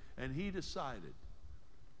of it, and he decided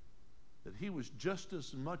that he was just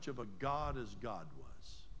as much of a god as God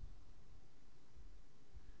was.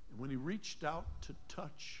 And when he reached out to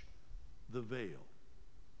touch the veil,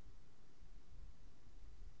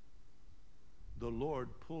 the Lord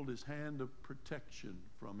pulled his hand of protection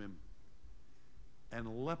from him,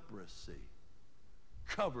 and leprosy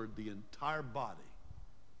covered the entire body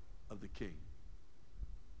of the king.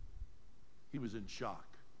 He was in shock.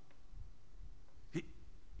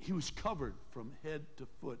 He was covered from head to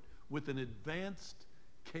foot with an advanced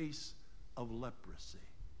case of leprosy.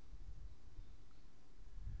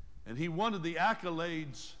 And he wanted the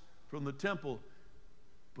accolades from the temple,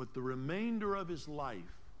 but the remainder of his life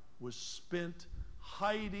was spent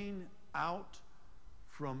hiding out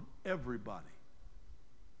from everybody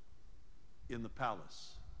in the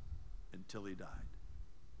palace until he died.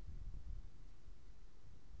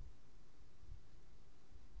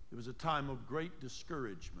 It was a time of great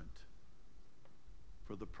discouragement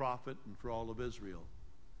for the prophet and for all of Israel.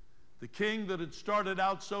 The king that had started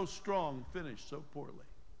out so strong finished so poorly.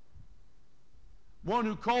 One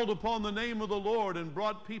who called upon the name of the Lord and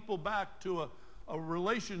brought people back to a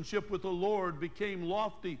relationship with the Lord became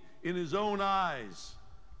lofty in his own eyes.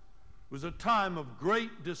 It was a time of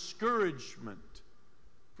great discouragement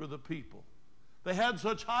for the people. They had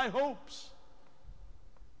such high hopes.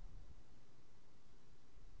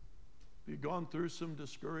 Have you gone through some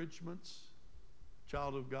discouragements,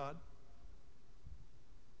 child of God?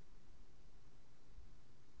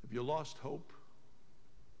 Have you lost hope?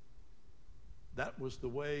 That was the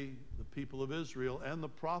way the people of Israel and the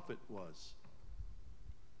prophet was.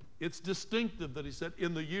 It's distinctive that he said,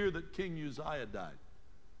 in the year that King Uzziah died.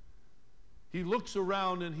 He looks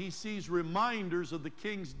around and he sees reminders of the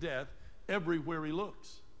king's death everywhere he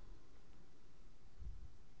looks.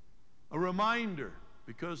 A reminder,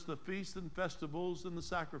 because the feasts and festivals and the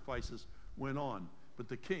sacrifices went on, but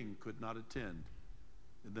the king could not attend.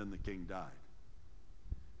 And then the king died.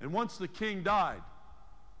 And once the king died,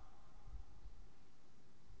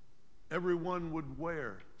 everyone would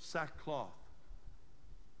wear sackcloth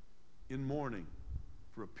in mourning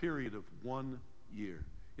for a period of 1 year.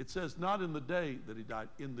 It says not in the day that he died,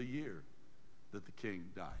 in the year that the king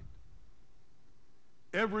died.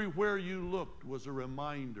 Everywhere you looked was a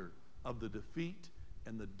reminder of the defeat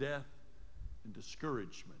and the death and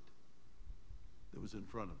discouragement that was in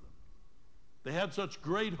front of them. They had such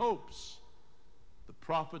great hopes, the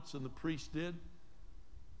prophets and the priests did,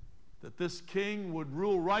 that this king would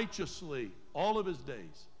rule righteously all of his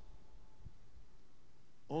days,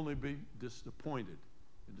 only be disappointed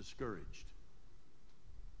and discouraged.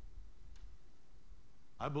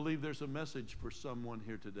 I believe there's a message for someone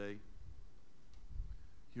here today.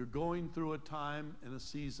 You're going through a time and a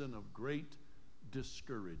season of great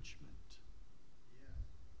discouragement,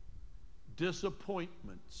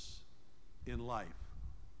 disappointments in life.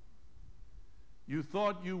 You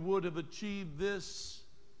thought you would have achieved this,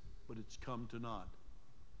 but it's come to naught.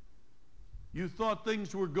 You thought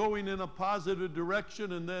things were going in a positive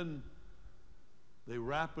direction, and then they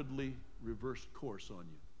rapidly reversed course on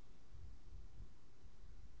you.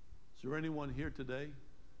 Is there anyone here today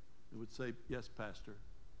who would say, yes, Pastor,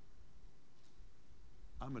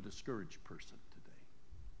 I'm a discouraged person today?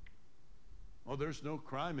 Oh, there's no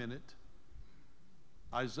crime in it.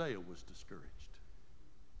 Isaiah was discouraged.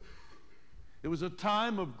 It was a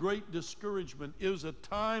time of great discouragement. It was a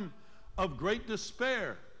time of great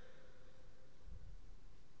despair.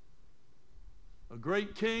 A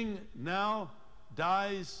great king now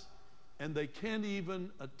dies, and they can't even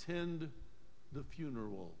attend the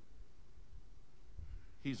funeral.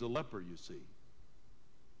 He's a leper, you see.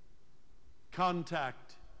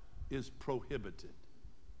 Contact is prohibited.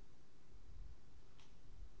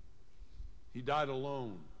 He died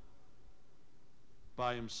alone,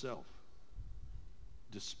 by himself.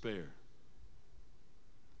 Despair.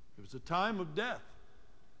 It was a time of death.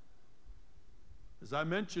 As I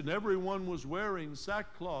mentioned, everyone was wearing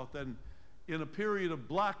sackcloth and in a period of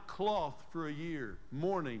black cloth for a year,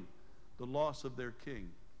 mourning the loss of their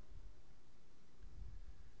king.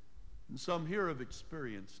 And some here have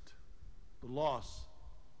experienced the loss,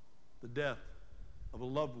 the death of a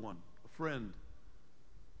loved one, a friend,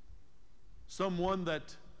 someone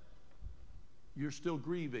that you're still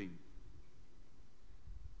grieving.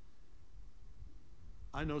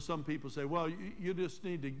 I know some people say, well, you just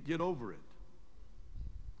need to get over it.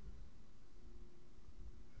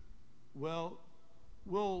 Well,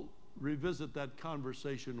 we'll revisit that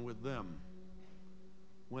conversation with them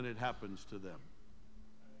when it happens to them.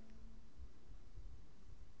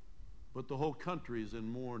 But the whole country is in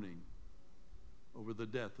mourning over the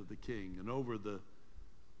death of the king and over the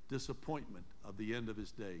disappointment of the end of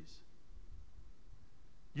his days.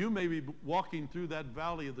 You may be walking through that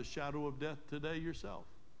valley of the shadow of death today yourself.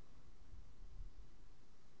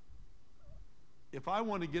 If I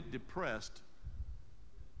want to get depressed,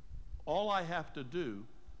 all I have to do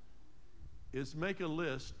is make a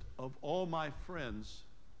list of all my friends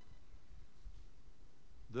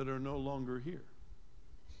that are no longer here.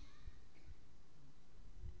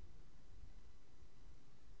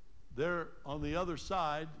 They're on the other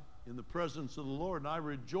side in the presence of the Lord, and I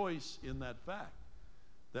rejoice in that fact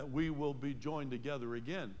that we will be joined together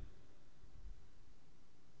again.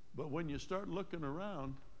 But when you start looking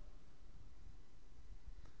around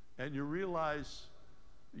and you realize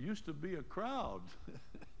there used to be a crowd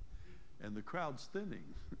and the crowd's thinning.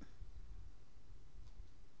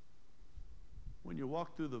 When you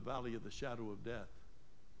walk through the valley of the shadow of death,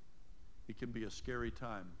 it can be a scary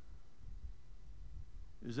time.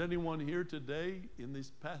 Is anyone here today in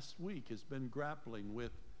this past week has been grappling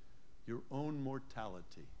with your own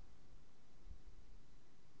mortality?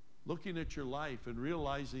 Looking at your life and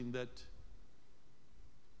realizing that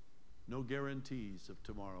no guarantees of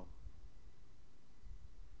tomorrow.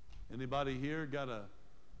 Anybody here got a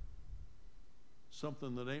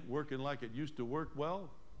something that ain't working like it used to work well?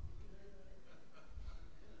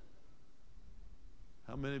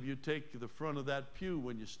 How many of you take the front of that pew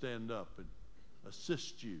when you stand up and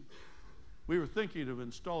assist you? We were thinking of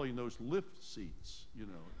installing those lift seats, you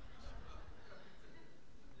know.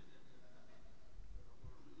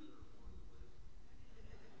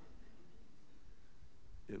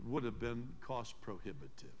 It would have been cost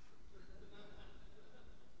prohibitive.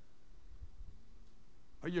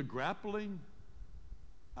 Are you grappling?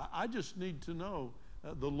 I just need to know.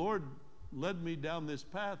 The Lord led me down this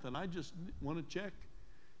path, and I just want to check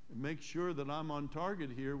and make sure that I'm on target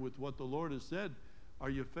here with what the Lord has said. Are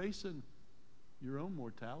you facing your own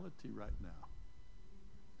mortality right now?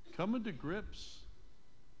 Coming to grips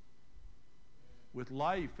with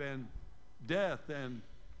life and death and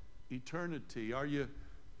eternity. Are you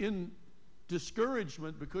in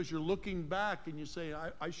discouragement because you're looking back and you say,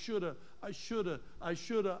 I shoulda, I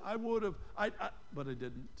would have, but I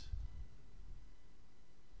didn't.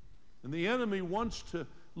 And the enemy wants to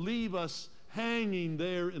leave us hanging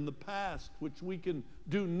there in the past, which we can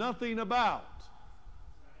do nothing about.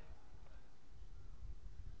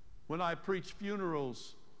 When I preach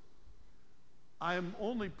funerals, I am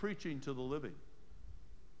only preaching to the living.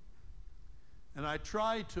 And I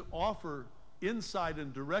try to offer insight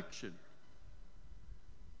and direction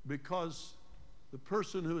because the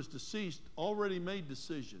person who is deceased already made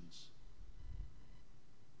decisions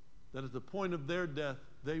that at the point of their death,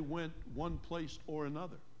 they went one place or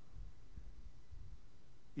another.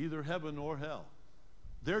 Either heaven or hell.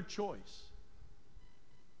 Their choice.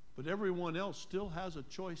 But everyone else still has a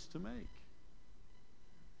choice to make.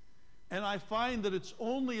 And I find that it's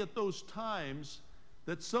only at those times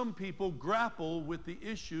that some people grapple with the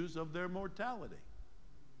issues of their mortality.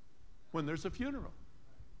 When there's a funeral.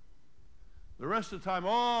 The rest of the time,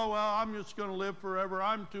 oh, well, I'm just going to live forever.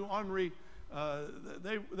 I'm too ornery.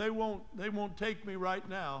 They won't take me right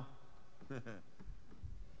now.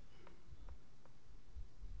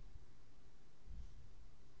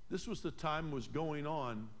 This was the time was going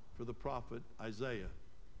on for the prophet Isaiah.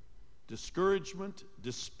 Discouragement,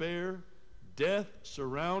 despair, death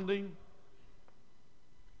surrounding.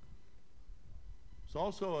 It's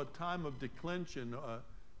also a time of declension.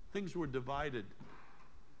 Things were divided.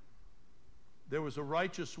 There was a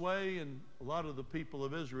righteous way, and a lot of the people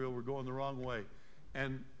of Israel were going the wrong way.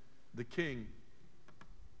 And the king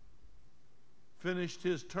finished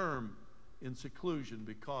his term in seclusion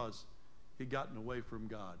because he'd gotten away from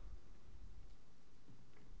God.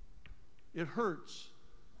 It hurts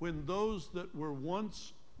when those that were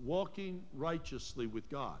once walking righteously with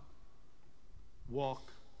God walk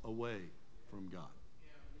away from God.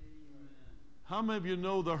 How many of you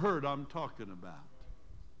know the hurt I'm talking about?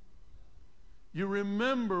 You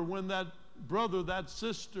remember when that brother, that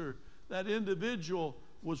sister, that individual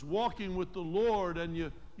was walking with the Lord, and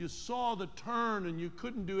you saw the turn and you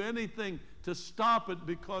couldn't do anything to stop it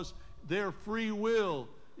because their free will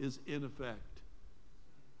is in effect.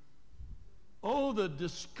 Oh, the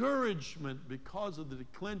discouragement because of the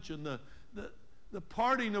declension, the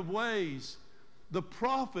parting of ways. The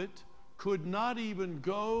prophet could not even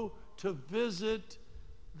go to visit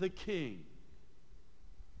the king.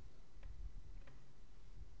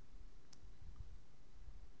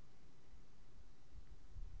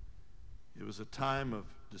 It was a time of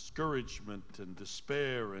discouragement and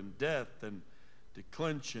despair and death and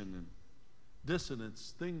declension and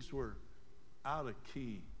dissonance. Things were out of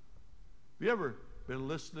key. Have you ever been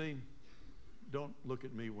listening? Don't look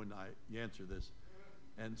at me when you answer this.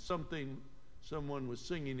 And someone was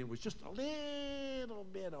singing, it was just a little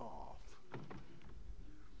bit off.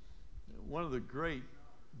 One of the great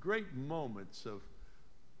moments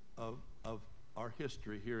of our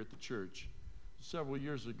history here at the church. Several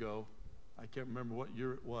years ago, I can't remember what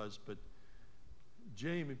year it was, but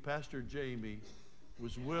Pastor Jamie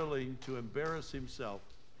was willing to embarrass himself.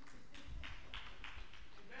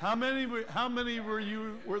 How many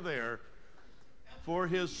were there for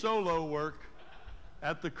his solo work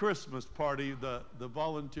at the Christmas party, the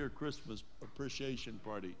volunteer Christmas appreciation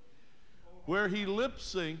party, where he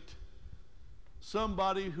lip-synced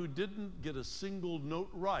somebody who didn't get a single note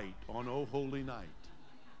right on O Holy Night?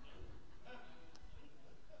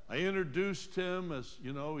 I introduced him as, he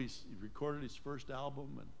recorded his first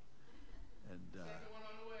album, and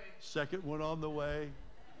second one on the way.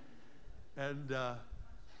 And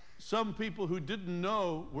some people who didn't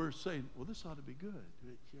know were saying, well, this ought to be good.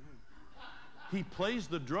 He plays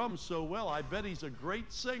the drums so well, I bet he's a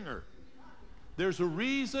great singer. There's a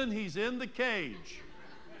reason he's in the cage.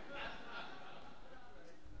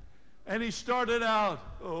 And he started out,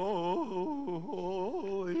 oh,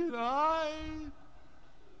 holy night.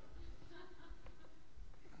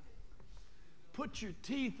 put your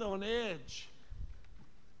teeth on edge.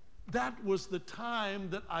 That was the time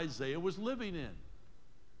that Isaiah was living in.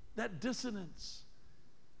 That dissonance.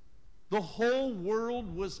 The whole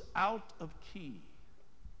world was out of key.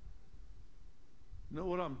 Know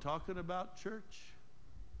what I'm talking about, church?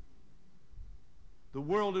 The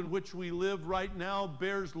world in which we live right now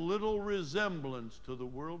bears little resemblance to the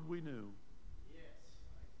world we knew.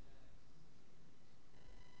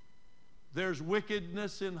 There's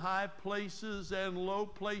wickedness in high places and low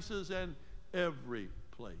places and every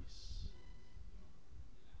place.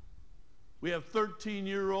 We have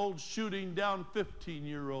 13-year-olds shooting down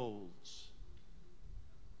 15-year-olds.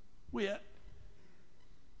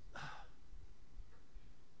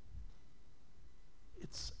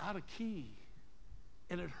 It's out of key,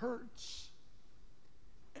 and it hurts.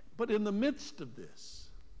 But in the midst of this,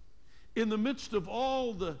 in the midst of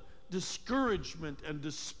all the discouragement and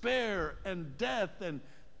despair and death and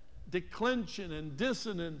declension and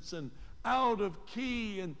dissonance and out of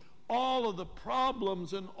key and all of the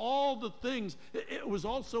problems and all the things, it was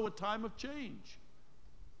also a time of change,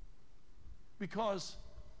 because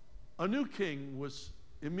a new king was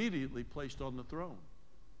immediately placed on the throne,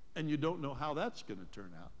 and you don't know how that's going to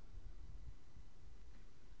turn out.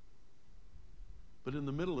 But in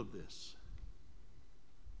the middle of this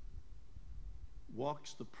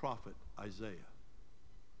walks the prophet Isaiah.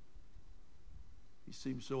 He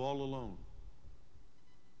seems so all alone.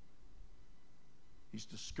 He's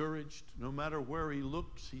discouraged. No matter where he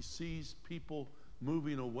looks, he sees people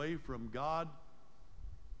moving away from God.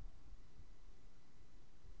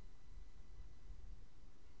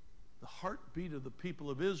 The heartbeat of the people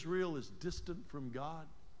of Israel is distant from God.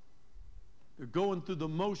 They're going through the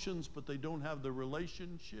motions, but they don't have the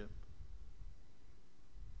relationship.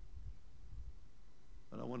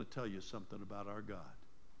 But I want to tell you something about our God.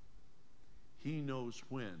 He knows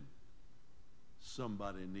when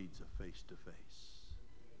somebody needs a face-to-face.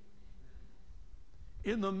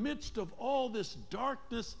 In the midst of all this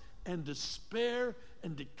darkness and despair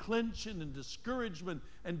and declension and discouragement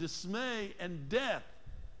and dismay and death,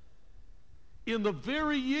 in the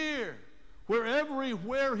very year where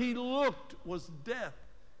everywhere he looked was death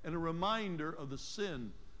and a reminder of the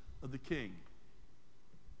sin of the king,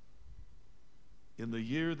 in the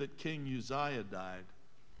year that King Uzziah died,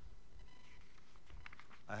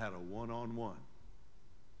 I had a one-on-one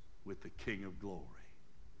with the King of Glory.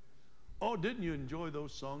 Oh, didn't you enjoy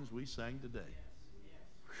those songs we sang today?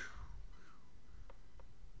 Yes.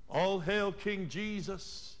 All hail King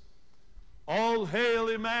Jesus. All hail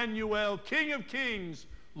Emmanuel, King of Kings,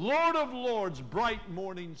 Lord of Lords, bright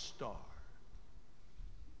morning star.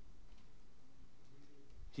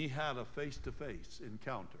 He had a face-to-face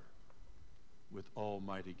encounter with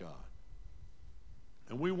Almighty God.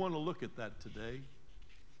 And we want to look at that today.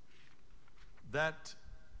 That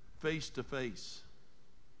face-to-face,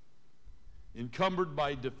 encumbered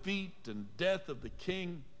by defeat and death of the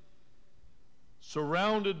king,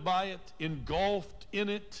 surrounded by it, engulfed in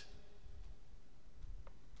it.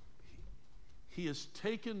 He is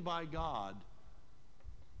taken by God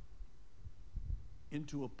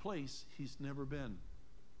into a place he's never been.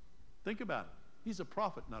 Think about it. He's a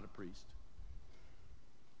prophet, not a priest.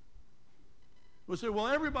 We'll say, well,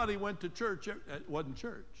 everybody went to church. It wasn't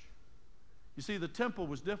church. You see, the temple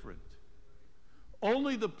was different.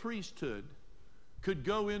 Only the priesthood could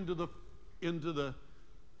go into the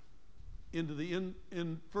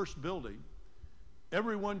first building.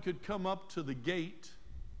 Everyone could come up to the gate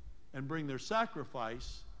and bring their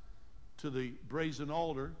sacrifice to the brazen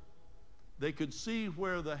altar. They could see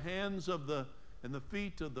where the hands of and the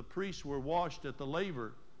feet of the priests were washed at the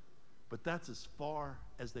laver, but that's as far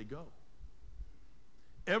as they go.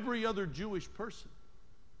 Every other Jewish person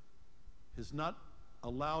is not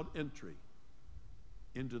allowed entry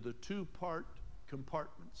into the two-part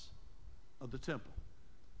compartments of the temple.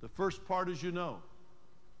 The first part, as you know,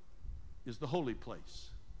 is the holy place.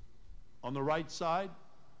 On the right side,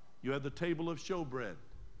 you have the table of showbread,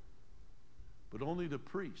 but only the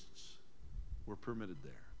priests were permitted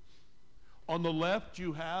there. On the left,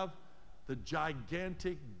 you have the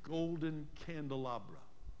gigantic golden candelabra,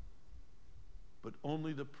 but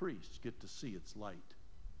only the priests get to see its light.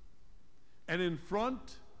 And in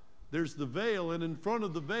front, there's the veil, and in front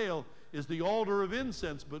of the veil is the altar of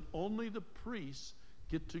incense, but only the priests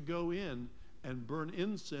get to go in and burn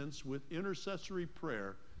incense with intercessory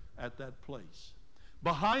prayer at that place.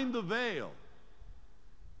 Behind the veil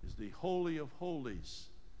is the Holy of Holies,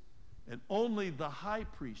 and only the high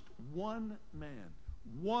priest, one man,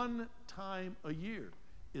 one time a year,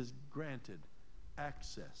 is granted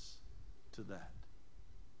access to that.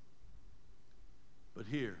 But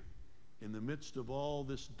here, In the midst of all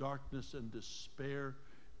this darkness and despair,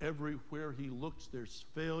 everywhere he looks, there's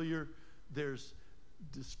failure, there's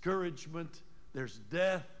discouragement, there's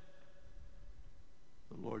death.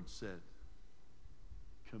 The Lord said,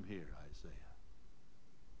 "Come here, Isaiah."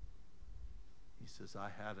 He says, "I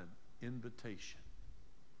had an invitation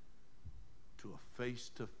to a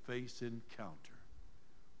face-to-face encounter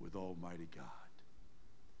with Almighty God."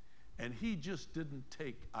 And he just didn't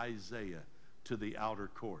take Isaiah to the outer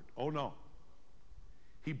court. Oh, no.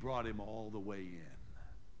 He brought him all the way in.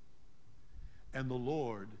 And the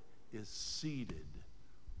Lord is seated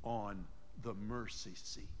on the mercy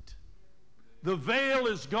seat. The veil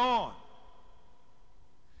is gone.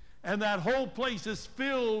 And that whole place is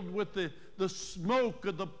filled with the smoke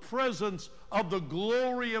of the presence of the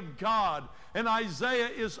glory of God. And Isaiah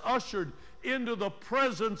is ushered into the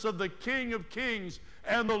presence of the King of Kings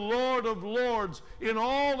and the Lord of Lords in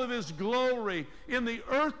all of his glory. In the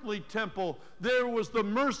earthly temple, there was the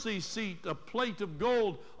mercy seat, a plate of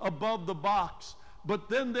gold above the box. But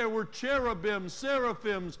then there were cherubim,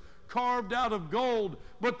 seraphims, carved out of gold,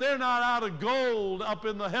 but they're not out of gold up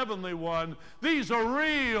in the heavenly one. These are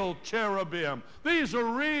real cherubim. These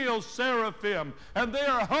are real seraphim, and they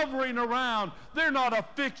are hovering around. They're not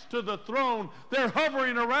affixed to the throne. They're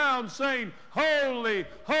hovering around saying, "Holy,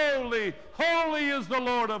 holy, holy is the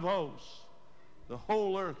Lord of hosts." The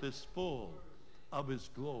whole earth is full of his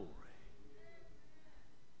glory.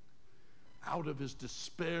 Out of his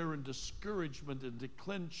despair and discouragement and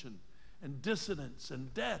declension and dissonance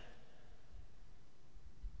and death,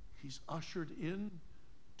 he's ushered in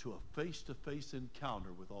to a face-to-face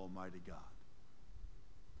encounter with Almighty God.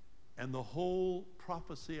 And the whole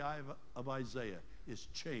prophecy of Isaiah is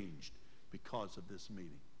changed because of this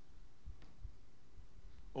meeting.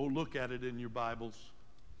 Oh, look at it in your Bibles.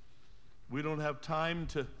 We don't have time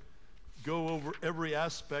to go over every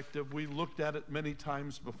aspect of it. We looked at it many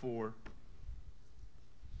times before.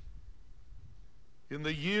 In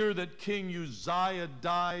the year that King Uzziah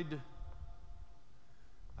died,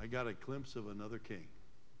 I got a glimpse of another king.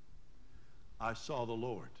 I saw the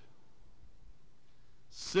Lord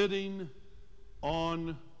sitting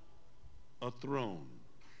on a throne.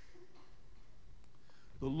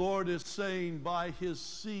 The Lord is saying by his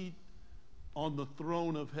seat on the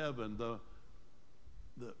throne of heaven, the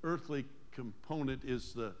earthly component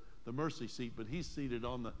is the mercy seat, but he's seated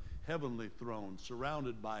on the heavenly throne,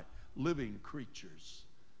 surrounded by living creatures,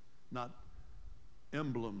 not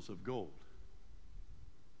emblems of gold.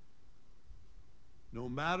 No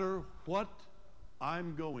matter what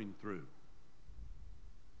I'm going through,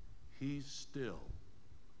 he's still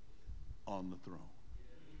on the throne.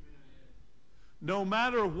 No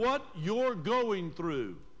matter what you're going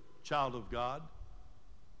through, child of God,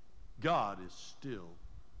 God is still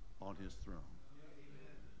on his throne.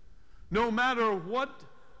 No matter what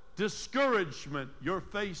discouragement you're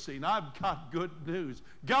facing, I've got good news.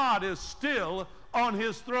 God is still on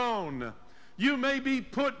his throne. You may be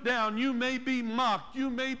put down, you may be mocked, you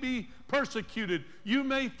may be persecuted, you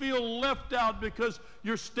may feel left out because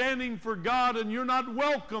you're standing for God and you're not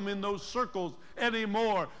welcome in those circles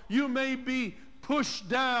anymore. You may be pushed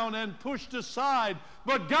down and pushed aside,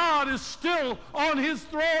 but God is still on his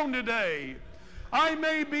throne today. I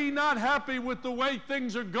may be not happy with the way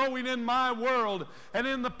things are going in my world and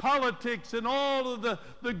in the politics and all of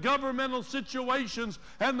the governmental situations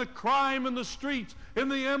and the crime in the streets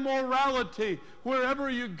and the immorality wherever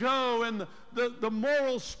you go and the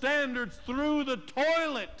moral standards through the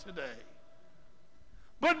toilet today.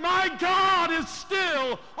 But my God is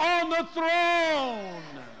still on the throne.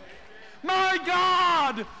 My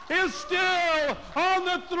God is still on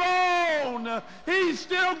the throne. He's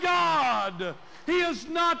still God. He has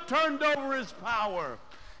not turned over his power.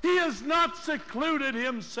 He has not secluded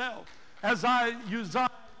himself as Uzziah.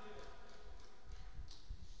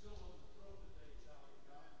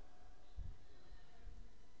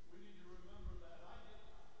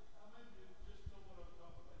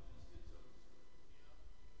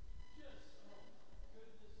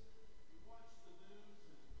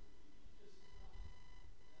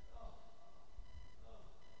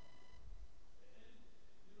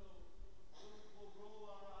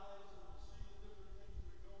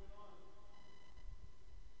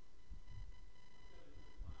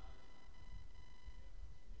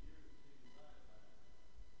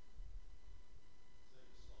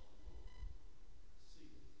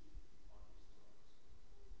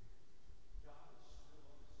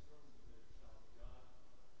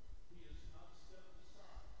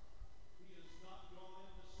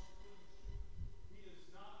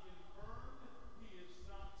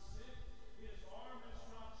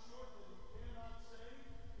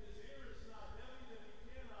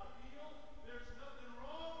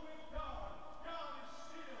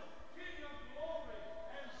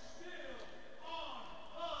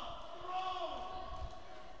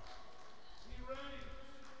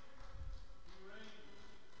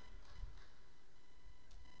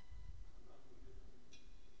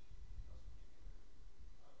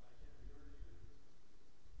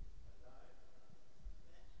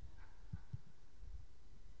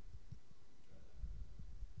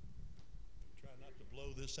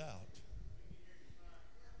 blow this out.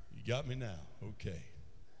 You got me now? Okay.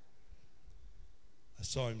 I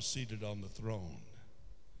saw him seated on the throne,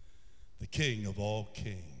 the King of all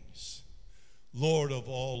kings, Lord of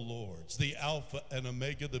all lords, the Alpha and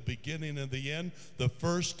Omega, the beginning and the end, the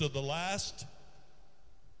first to the last.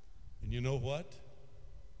 And you know what?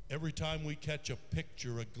 Every time we catch a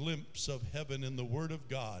picture, a glimpse of heaven in the Word of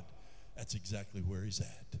God, that's exactly where he's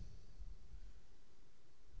at.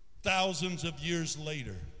 Thousands of years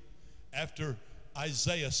later, after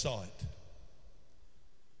Isaiah saw it,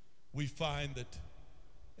 we find that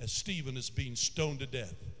as Stephen is being stoned to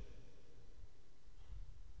death,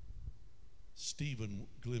 Stephen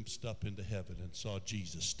glimpsed up into heaven and saw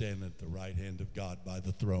Jesus standing at the right hand of God by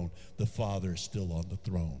the throne. The Father is still on the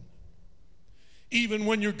throne. Even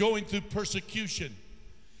when you're going through persecution,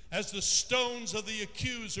 as the stones of the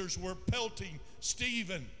accusers were pelting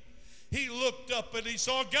Stephen, he looked up and he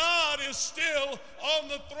saw God is still on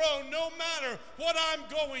the throne. No matter what I'm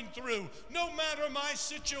going through, no matter my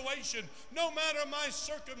situation, no matter my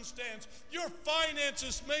circumstance, your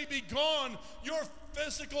finances may be gone, your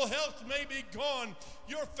physical health may be gone,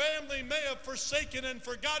 your family may have forsaken and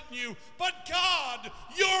forgotten you, but God,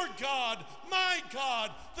 your God, my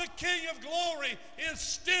God, the King of glory, is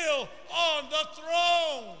still on the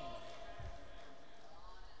throne.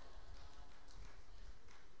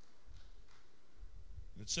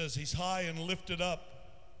 It says he's high and lifted up.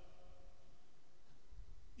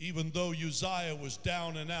 Even though Uzziah was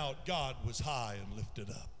down and out, God was high and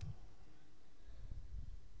lifted up.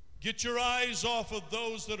 Get your eyes off of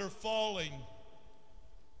those that are falling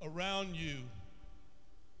around you.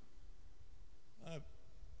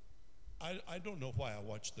 I don't know why I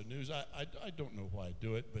watch the news. I don't know why I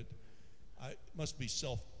do it, but it must be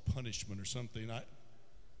self-punishment or something.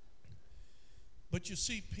 But you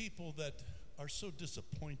see people that are so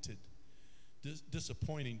disappointing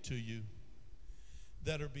to you,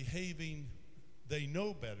 that are behaving, they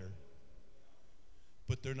know better,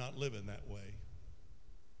 but they're not living that way.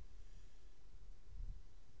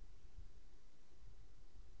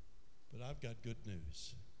 But I've got good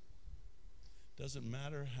news. Doesn't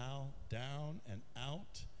matter how down and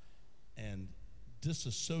out and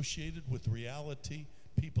disassociated with reality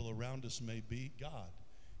people around us may be, God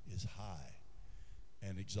is high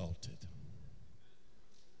and exalted.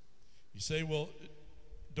 You say, well,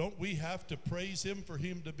 don't we have to praise him for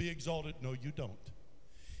him to be exalted? No, you don't.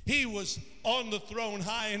 He was on the throne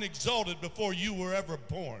high and exalted before you were ever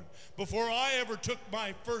born. Before I ever took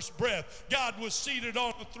my first breath, God was seated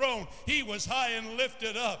on the throne. He was high and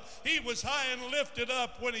lifted up. He was high and lifted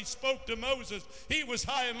up when he spoke to Moses. He was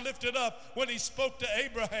high and lifted up when he spoke to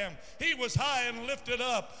Abraham. He was high and lifted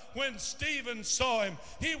up when Stephen saw him.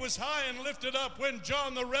 He was high and lifted up when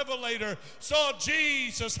John the Revelator saw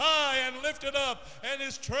Jesus high and lifted up and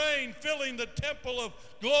his train filling the temple of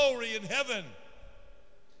glory in heaven.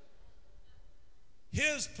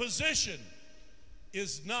 His position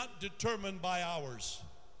is not determined by ours.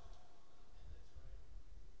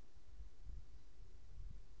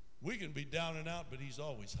 We can be down and out, but he's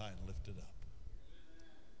always high and lifted up.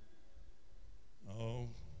 Oh,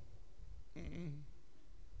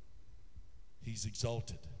 he's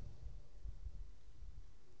exalted.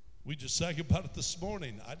 We just sang about it this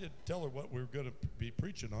morning. I didn't tell her what we were going to be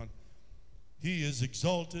preaching on. He is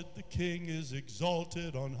exalted, the King is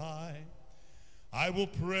exalted on high. I will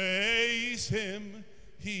praise him.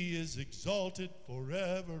 He is exalted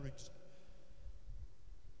forever.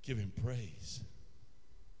 Give him praise.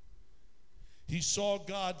 He saw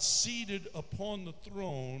God seated upon the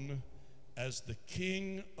throne as the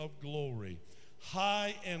King of glory,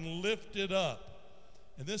 high and lifted up.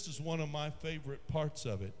 And this is one of my favorite parts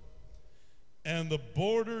of it. And the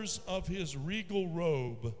borders of his regal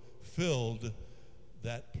robe filled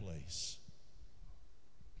that place.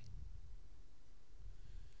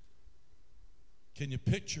 Can you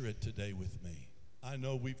picture it today with me? I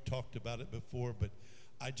know we've talked about it before, but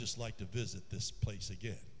I'd just like to visit this place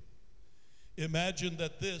again. Imagine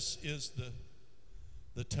that this is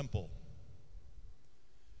the temple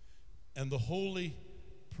and the holy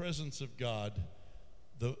presence of God,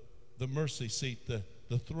 the mercy seat,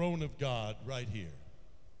 the throne of God right here.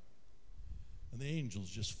 And the angels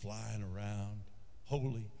just flying around,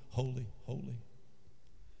 holy, holy, holy.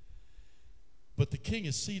 But the king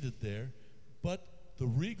is seated there, but the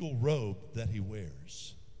regal robe that he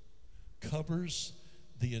wears covers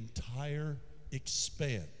the entire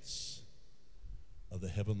expanse of the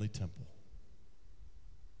heavenly temple.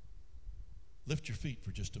 Lift your feet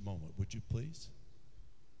for just a moment, would you please?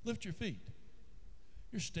 Lift your feet.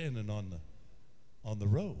 You're standing on the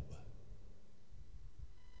robe.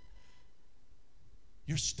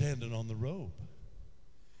 you're standing on the robe.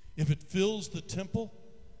 If it fills the temple,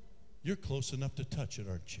 you're close enough to touch it,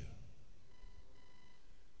 aren't you?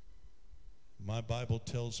 My Bible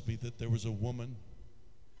tells me that there was a woman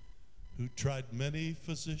who tried many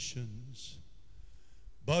physicians,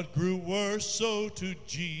 but grew worse, so to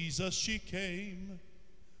Jesus she came.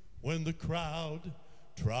 When the crowd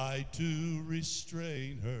tried to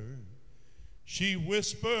restrain her, she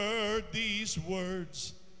whispered these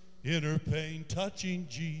words in her pain, touching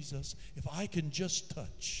Jesus. If I can just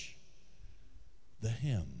touch the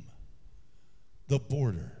hem, the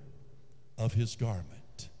border of his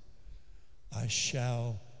garment, I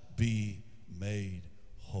shall be made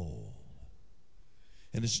whole.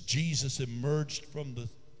 And as Jesus emerged from the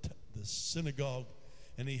synagogue,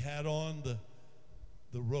 and he had on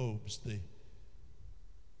the robes,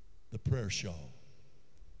 the prayer shawl,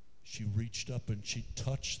 she reached up and she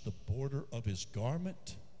touched the border of his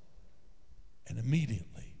garment, and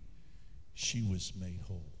immediately she was made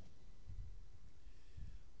whole.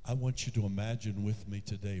 I want you to imagine with me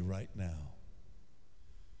today, right now,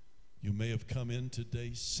 you may have come in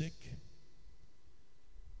today sick,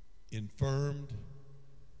 infirmed,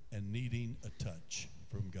 and needing a touch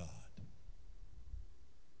from God.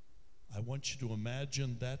 I want you to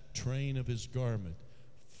imagine that train of his garment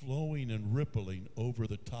flowing and rippling over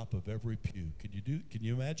the top of every pew. Can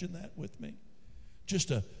you imagine that with me?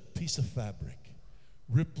 Just a piece of fabric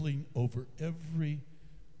rippling over every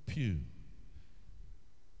pew.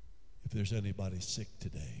 If there's anybody sick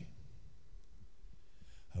today,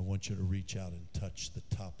 I want you to reach out and touch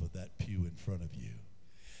the top of that pew in front of you,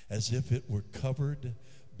 as if it were covered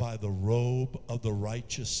by the robe of the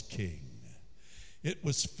righteous King. It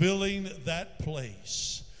was filling that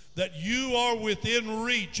place, that you are within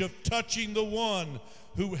reach of touching the one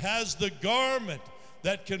who has the garment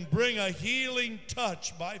that can bring a healing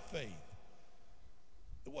touch by faith.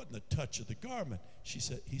 It wasn't the touch of the garment. He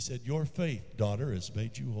said, your faith, daughter, has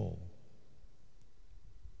made you whole.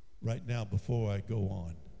 Right now, before I go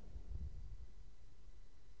on,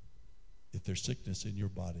 if there's sickness in your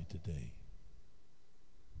body today,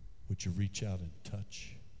 would you reach out and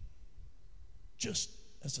touch? Just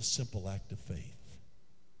as a simple act of faith.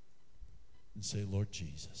 And say, Lord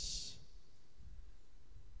Jesus,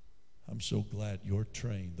 I'm so glad your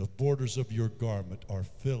train, the borders of your garment, are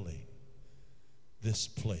filling this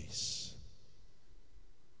place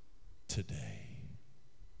today.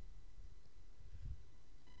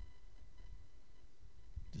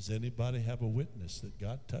 Does anybody have a witness that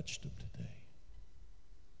God touched them today?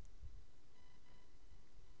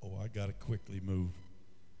 Oh, I got to quickly move.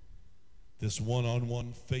 This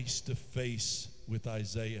one-on-one, face-to-face with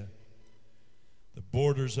Isaiah. The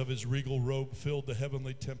borders of his regal robe filled the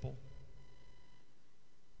heavenly temple.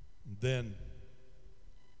 And then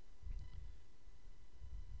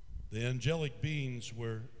the angelic beings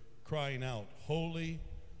were crying out, holy,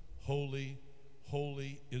 holy,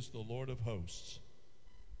 holy is the Lord of hosts.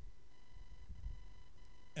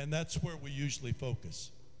 And that's where we usually focus.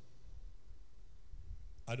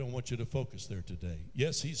 I don't want you to focus there today.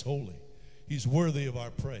 Yes, he's holy. He's worthy of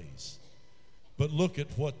our praise. But look at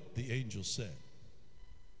what the angel said.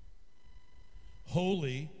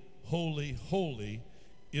 Holy, holy, holy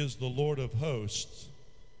is the Lord of hosts.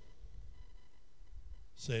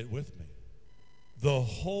 Say it with me. The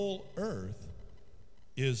whole earth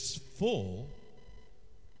is full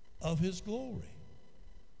of his glory.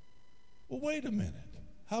 Well, wait a minute.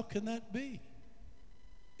 How can that be?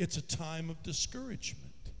 It's a time of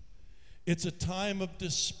discouragement. It's a time of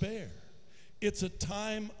despair. It's a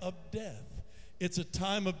time of death. It's a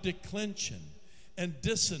time of declension and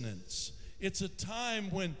dissonance. It's a time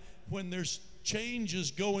when there's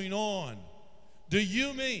changes going on. Do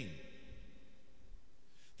you mean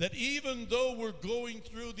that even though we're going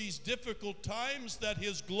through these difficult times, that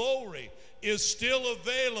his glory is still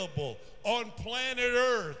available on planet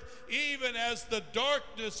Earth, even as the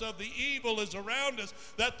darkness of the evil is around us,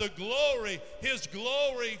 that the glory, his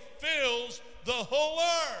glory fills the whole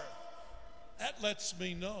earth? That lets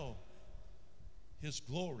me know his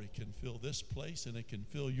glory can fill this place, and it can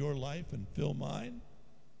fill your life and fill mine.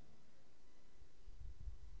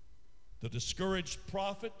 The discouraged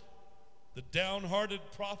prophet, the downhearted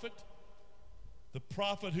prophet, the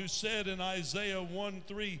prophet who said in Isaiah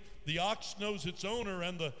 1:3, the ox knows its owner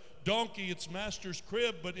and the donkey its master's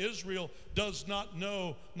crib, but Israel does not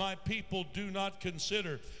know. My people do not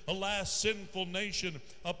consider. Alas, sinful nation,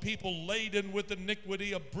 a people laden with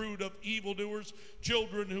iniquity, a brood of evildoers,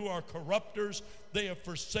 children who are corrupters. They have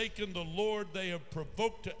forsaken the Lord. They have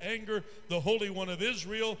provoked to anger the Holy One of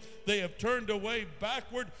Israel. They have turned away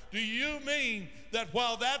backward. Do you mean that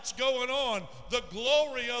while that's going on, the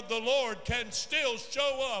glory of the Lord can still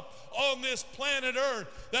show up on this planet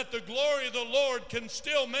Earth? That the glory of the Lord can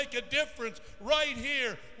still make a difference right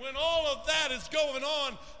here? When all of that is going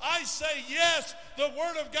on, I say yes. The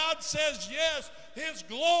Word of God says yes. His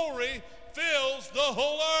glory fills the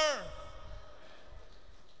whole earth.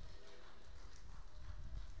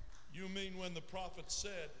 You mean when the prophet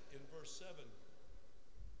said in verse 7,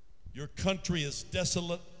 your country is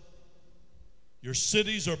desolate, your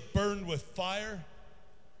cities are burned with fire,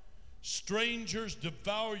 strangers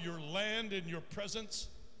devour your land in your presence.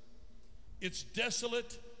 It's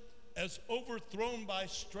desolate, as overthrown by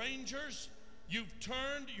strangers. You've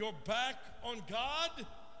turned your back on God.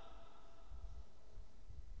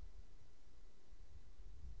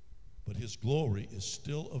 But His glory is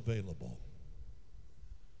still available.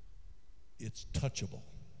 It's touchable.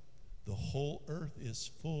 The whole earth is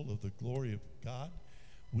full of the glory of God.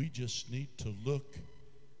 We just need to look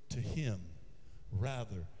to Him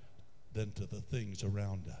rather than to the things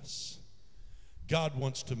around us. God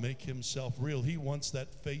wants to make Himself real. He wants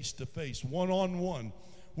that face-to-face, one-on-one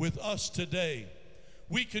with us today.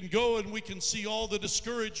 We can go and we can see all the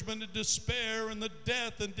discouragement and despair and the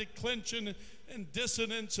death and declension and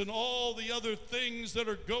dissonance and all the other things that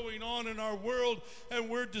are going on in our world, and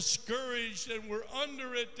we're discouraged and we're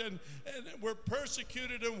under it and we're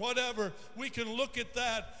persecuted and whatever. We can look at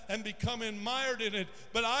that and become admired in it.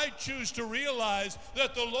 But I choose to realize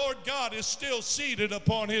that the Lord God is still seated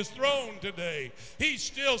upon His throne today. He's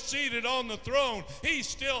still seated on the throne. He's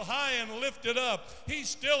still high and lifted up. He's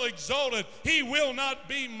still exalted. He will not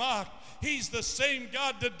be mocked. He's the same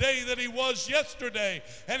God today that He was yesterday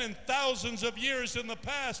and in thousands of years in the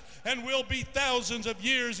past and will be thousands of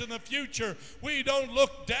years in the future. We don't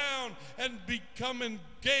look down and become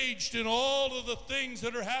engaged in all of the things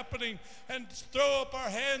that are happening and throw up our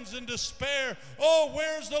hands in despair. Oh,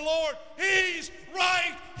 where's the Lord? He's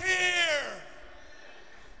right here.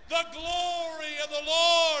 The glory of the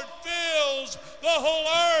Lord fills the whole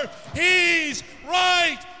earth. He's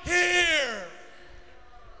right here.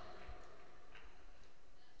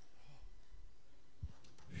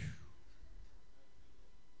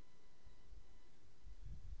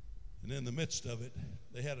 And in the midst of it,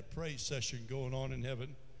 they had a praise session going on in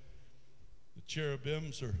heaven. The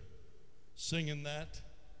cherubims are singing that.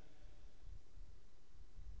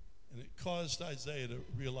 And it caused Isaiah to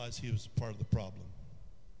realize he was part of the problem.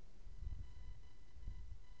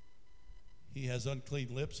 He has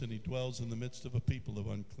unclean lips, and he dwells in the midst of a people of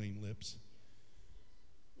unclean lips.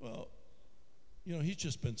 Well, you know, he's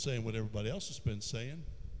just been saying what everybody else has been saying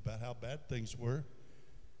about how bad things were,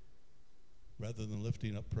 rather than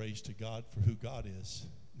lifting up praise to God for who God is,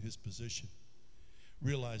 His position.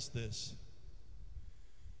 Realize this: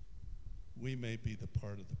 we may be the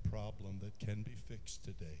part of the problem that can be fixed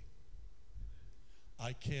today.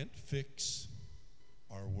 I can't fix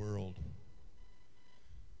our world,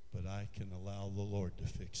 but I can allow the Lord to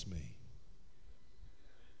fix me.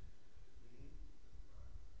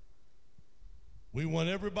 We want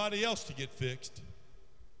everybody else to get fixed,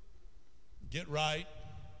 get right,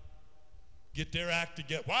 get their act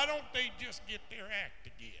together. Why don't they just get their act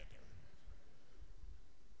together?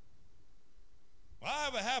 Well, I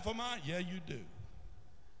have a half of mine. Yeah, you do.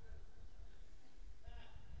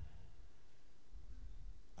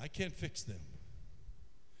 I can't fix them.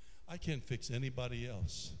 I can't fix anybody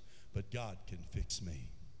else, but God can fix me.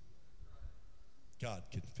 God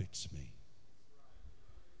can fix me.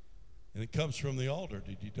 And it comes from the altar.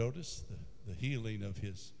 Did you notice the healing of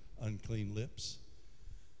his unclean lips?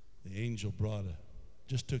 The angel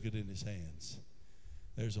just took it in his hands.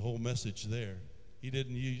 There's a whole message there. He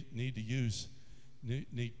didn't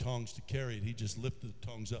need tongs to carry it. He just lifted the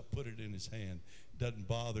tongs up, put it in his hand. It doesn't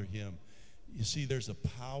bother him. You see, there's a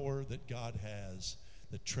power that God has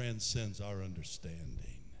that transcends our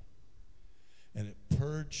understanding. And it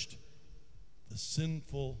purged the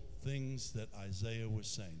sinful things that Isaiah was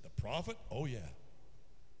saying. The prophet? Oh, yeah.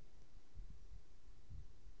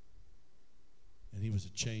 And he was a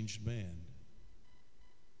changed man.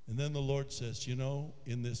 And then the Lord says, you know,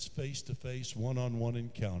 in this face-to-face, one-on-one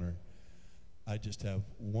encounter, I just have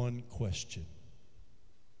one question.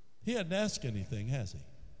 He hadn't asked anything, has he?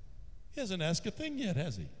 He hasn't asked a thing yet,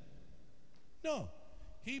 has he? No.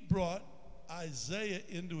 He brought Isaiah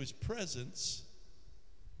into his presence,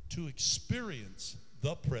 to experience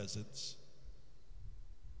the presence.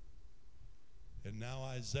 And now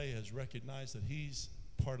Isaiah has recognized that he's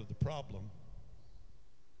part of the problem.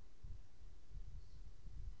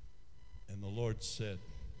 And the Lord said,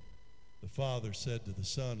 the Father said to the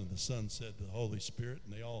Son, and the Son said to the Holy Spirit,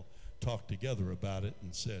 and they all talked together about it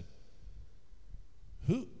and said,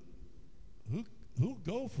 Who'll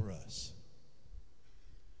go for us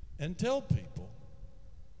and tell people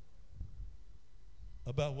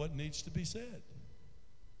about what needs to be said?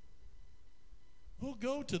 Who'll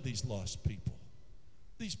go to these lost people?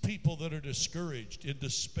 These people that are discouraged, in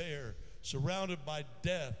despair, surrounded by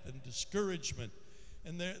death and discouragement,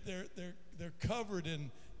 and they're covered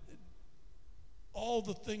in all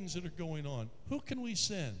the things that are going on. Who can we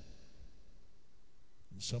send?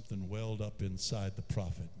 And something welled up inside the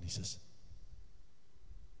prophet, and he says,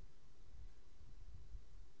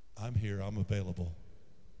 I'm here, I'm available.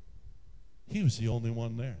 He was the only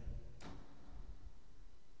one there.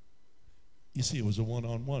 You see, it was a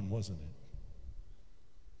one-on-one, wasn't it?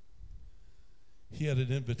 He had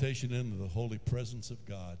an invitation into the holy presence of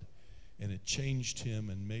God, and it changed him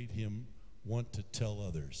and made him want to tell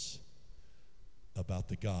others about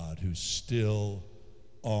the God who's still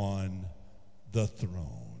on the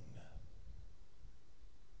throne.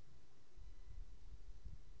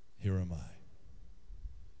 Here am I.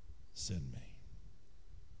 Send me.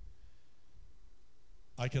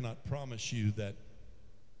 I cannot promise you that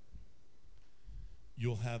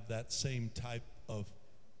you'll have that same type of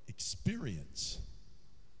experience,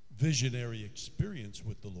 visionary experience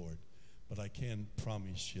with the Lord, but I can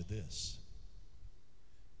promise you this.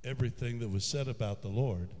 Everything that was said about the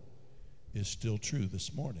Lord is still true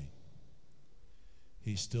this morning.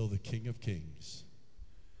 He's still the King of Kings.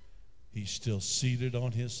 He's still seated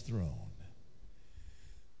on his throne.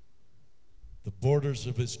 The borders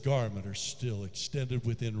of his garment are still extended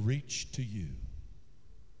within reach to you.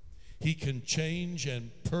 He can change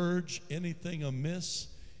and purge anything amiss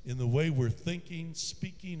in the way we're thinking,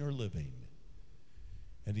 speaking, or living.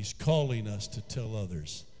 And he's calling us to tell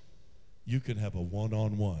others, you can have a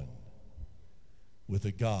one-on-one with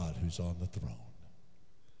a God who's on the throne.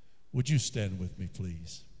 Would you stand with me,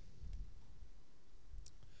 please?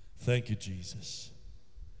 Thank you, Jesus.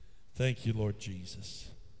 Thank you, Lord Jesus.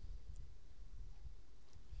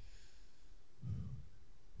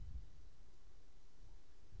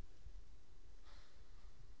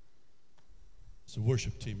 As the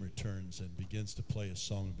worship team returns and begins to play a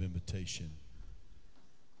song of invitation,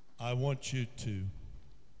 I want you to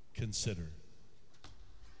consider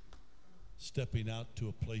stepping out to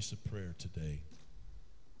a place of prayer today.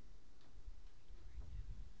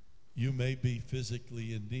 You may be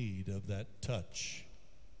physically in need of that touch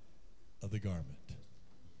of the garment,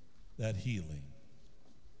 that healing.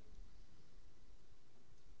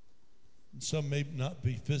 And some may not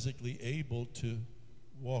be physically able to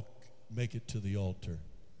make it to the altar.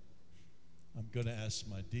 I'm going to ask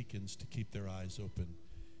my deacons to keep their eyes open.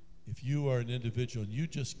 If you are an individual and you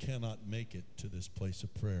just cannot make it to this place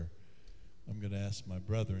of prayer, I'm going to ask my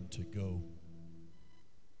brethren to go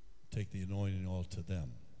take the anointing oil to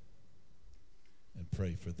them and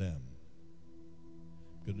pray for them.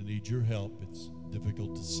 I'm going to need your help. It's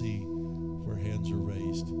difficult to see where hands are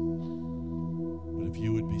raised. But if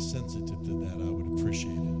you would be sensitive to that, I would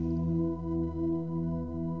appreciate it.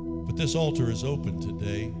 But this altar is open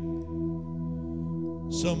today.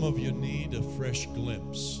 Some of you need a fresh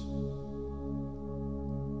glimpse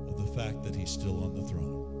of the fact that he's still on the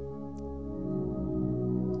throne.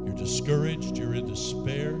 You're discouraged, you're in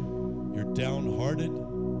despair, you're downhearted,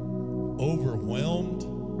 overwhelmed,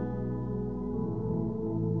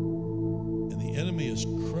 and the enemy is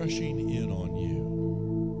crushing in on you.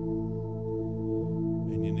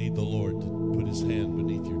 And you need the Lord to put his hand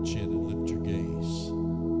beneath your chin and lift your gaze.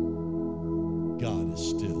 God is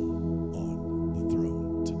still on the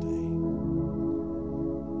throne today.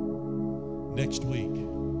 Next week,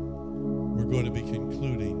 we're going to be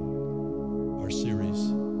concluding our series.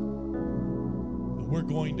 And we're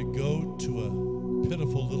going to go to a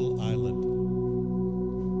pitiful little island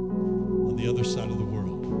on the other side of the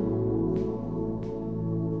world.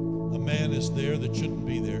 A man is there that shouldn't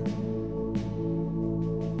be there.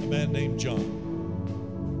 A man named John.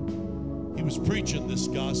 He was preaching this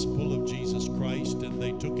gospel of Jesus Christ, and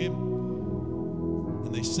they took him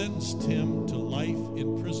and they sentenced him to life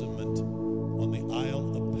imprisonment on the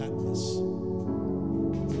Isle of Patmos,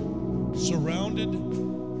 surrounded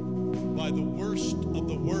by the worst of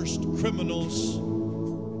the worst criminals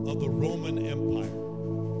of the Roman Empire,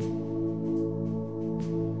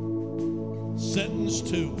 sentenced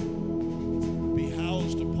to be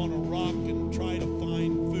housed upon a rock and try to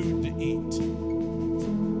find food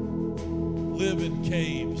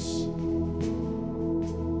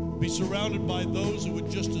surrounded by those who would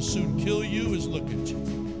just as soon kill you as look at you.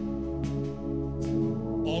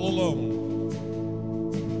 All alone.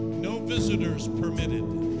 No visitors permitted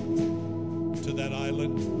to that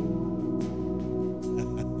island.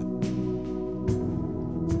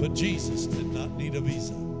 But Jesus did not need a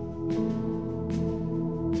visa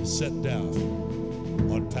to set down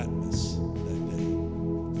on Patmos that day.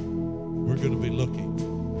 We're going to be looking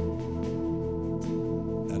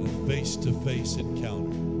at a face-to-face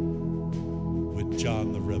encounter with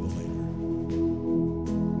John the Revelator.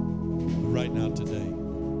 But right now, today,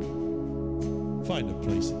 find a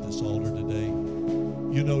place at this altar today.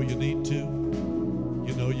 You know you need to.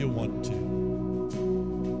 You know you want to.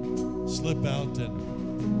 Slip out and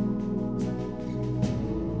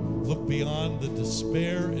look beyond the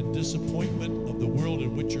despair and disappointment of the world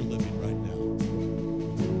in which you're living right now.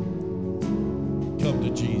 Come to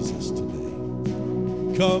Jesus today.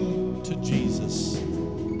 Come to Jesus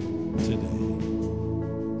today.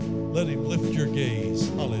 Let him lift your gaze.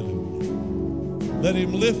 Hallelujah. Let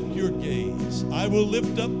him lift your gaze. I will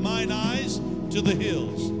lift up mine eyes to the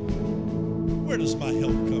hills. Where does my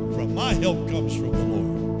help come from? My help comes from the Lord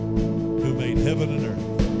who made heaven and earth.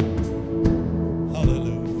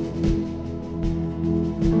 Hallelujah.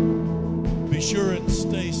 Be sure and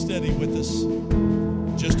stay steady with us.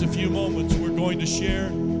 In just a few moments, we're going to share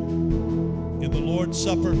in the Lord's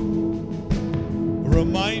Supper a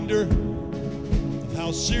reminder of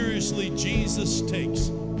how seriously Jesus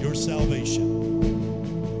takes your salvation.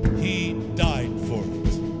 He died for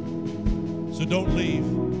it. So don't leave.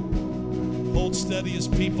 Hold steady as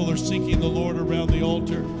people are seeking the Lord around the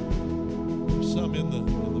altar. There's some in the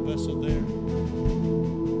vessel there.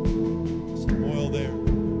 Some oil there.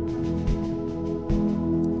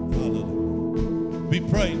 Hallelujah. Be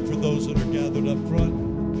praying for those that are gathered up front.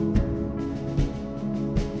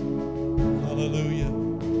 Hallelujah.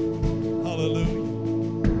 Hallelujah.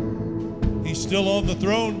 He's still on the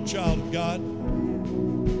throne, child of God.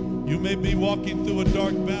 You may be walking through a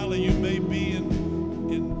dark valley. You may be in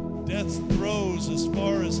death's throes as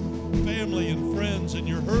far as family and friends, and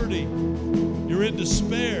you're hurting. You're in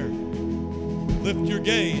despair. Lift your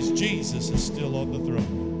gaze. Jesus is still on the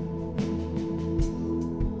throne.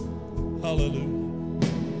 Hallelujah.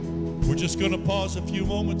 We're just going to pause a few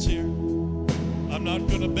moments here. I'm not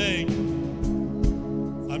going to beg.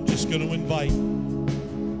 I'm just going to invite.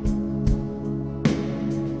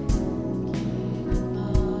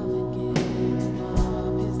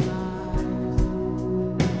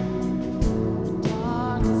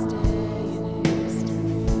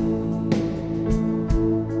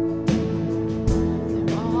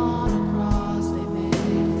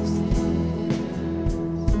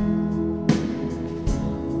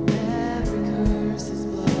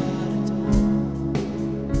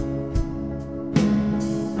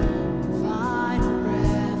 Fire.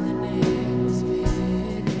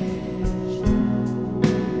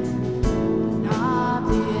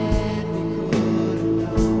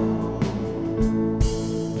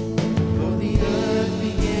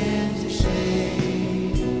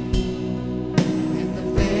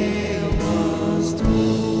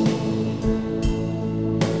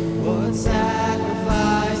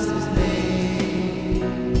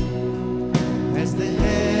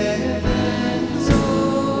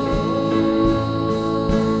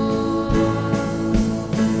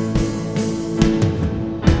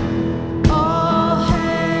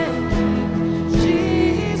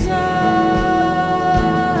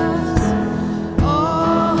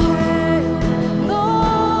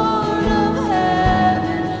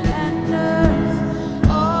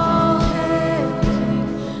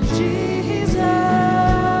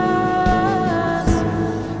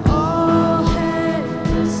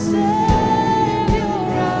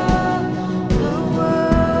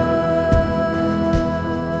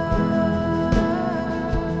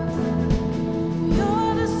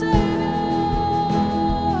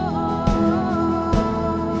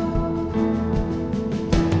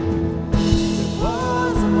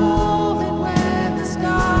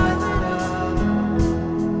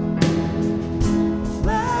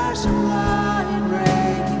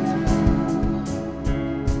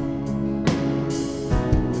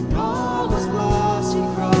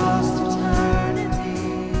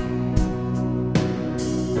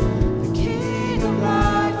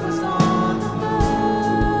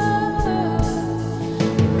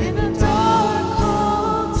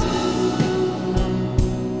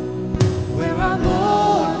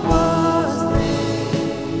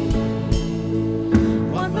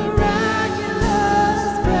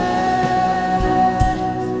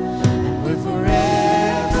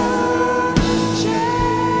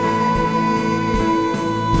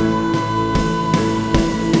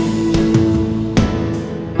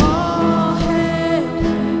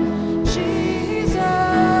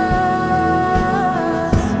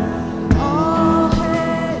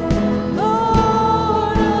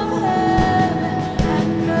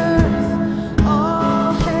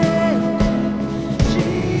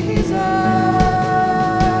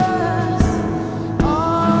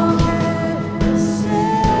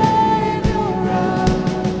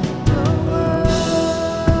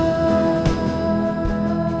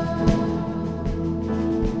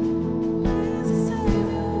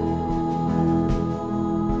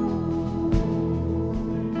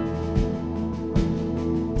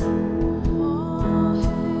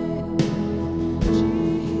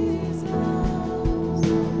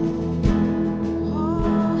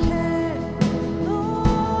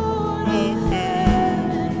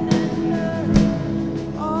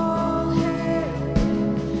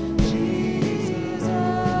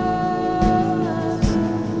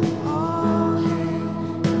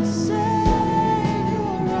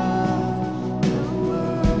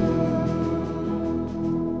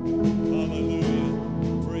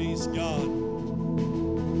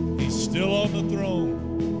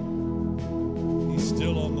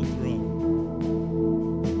 still on the throne.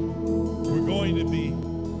 We're going to be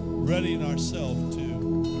readying ourselves to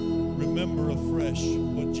remember afresh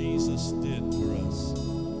what Jesus did for us.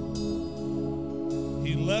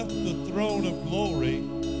 He left the throne of glory.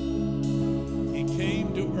 He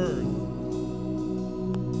came to earth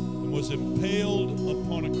and was impaled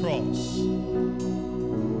upon a cross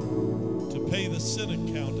to pay the sin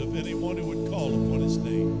account of anyone who would call upon his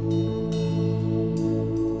name.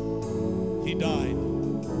 He died.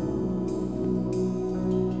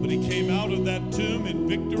 But he came out of that tomb in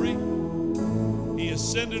victory. He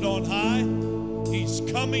ascended on high. He's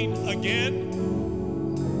coming again.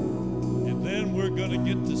 And then we're going to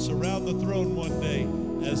get to surround the throne one day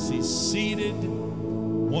as he's seated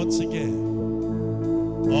once again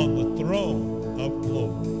on the throne of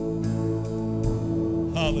glory.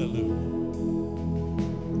 Hallelujah.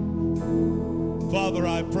 Father,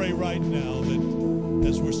 I pray right now that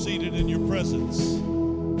as we're seated in your presence,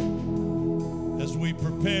 as we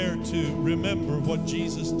prepare to remember what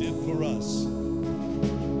Jesus did for us,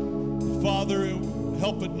 Father,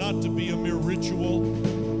 help it not to be a mere ritual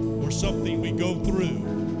or something we go through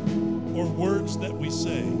or words that we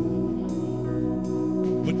say,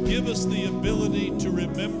 but give us the ability to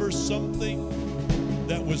remember something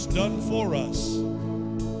that was done for us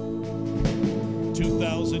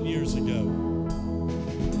 2,000 years ago.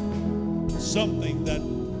 Something that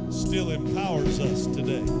still empowers us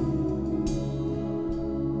today.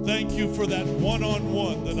 Thank you for that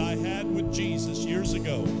one-on-one that I had with Jesus years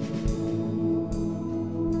ago,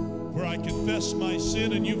 where I confessed my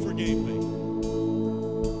sin and you forgave me,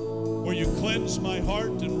 where you cleansed my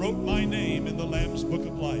heart and wrote my name in the Lamb's Book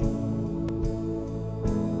of Life.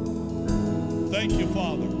 Thank you,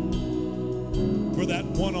 Father, for that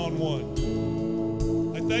one-on-one.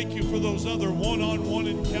 I thank you for those other one-on-one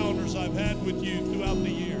encounters I've had with you throughout the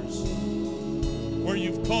years, where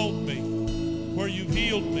you've called me, where you've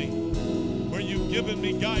healed me, where you've given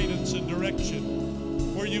me guidance and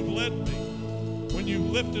direction, where you've led me, when you've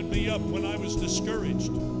lifted me up when I was discouraged,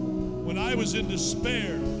 when I was in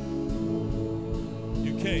despair.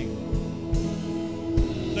 You came.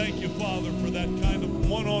 Thank you, Father, for that kind of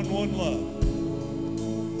one-on-one love.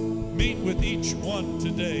 Meet with each one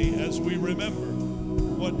today as we remember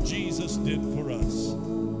what Jesus did for us.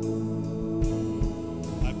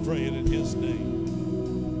 I pray it in his name.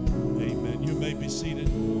 Amen. You may be seated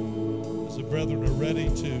as the brethren are ready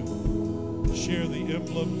to share the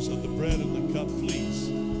emblems of the bread and the cup,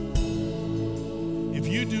 please. If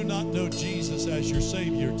you do not know Jesus as your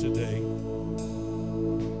Savior today,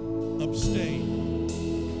 abstain.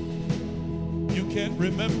 You can't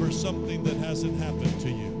remember something that hasn't happened to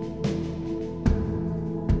you.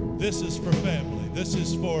 This is for family. This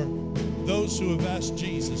is for those who have asked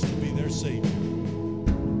Jesus to be their Savior.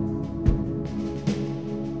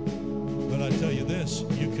 But I tell you this,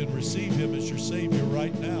 you can receive him as your Savior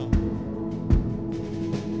right now.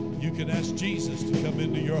 You can ask Jesus to come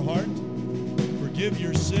into your heart, forgive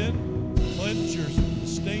your sin, cleanse your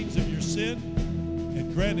stains of your sin,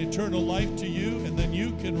 and grant eternal life to you, and then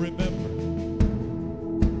you can remember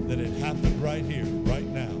that it happened right here, right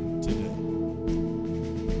now, today.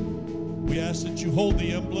 We ask that you hold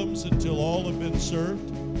the emblems until all have been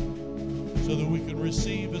served, so that we can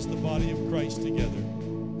receive as the body of Christ together.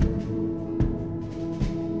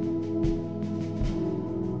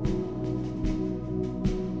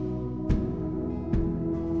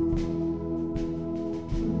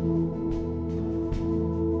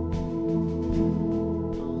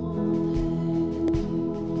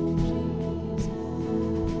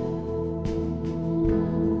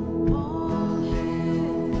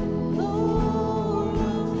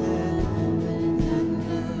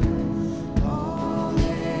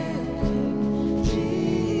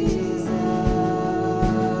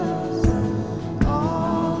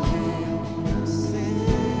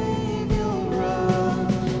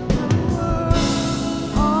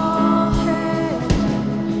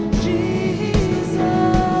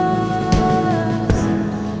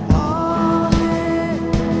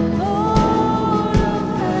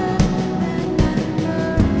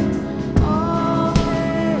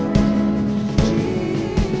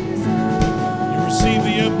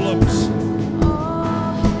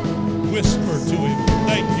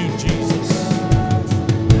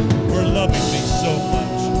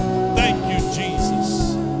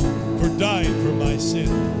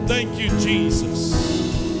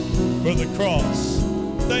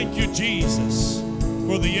 Thank you, Jesus,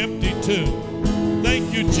 for the empty tomb.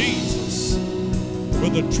 Thank you, Jesus, for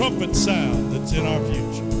the trumpet sound that's in our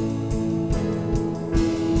future.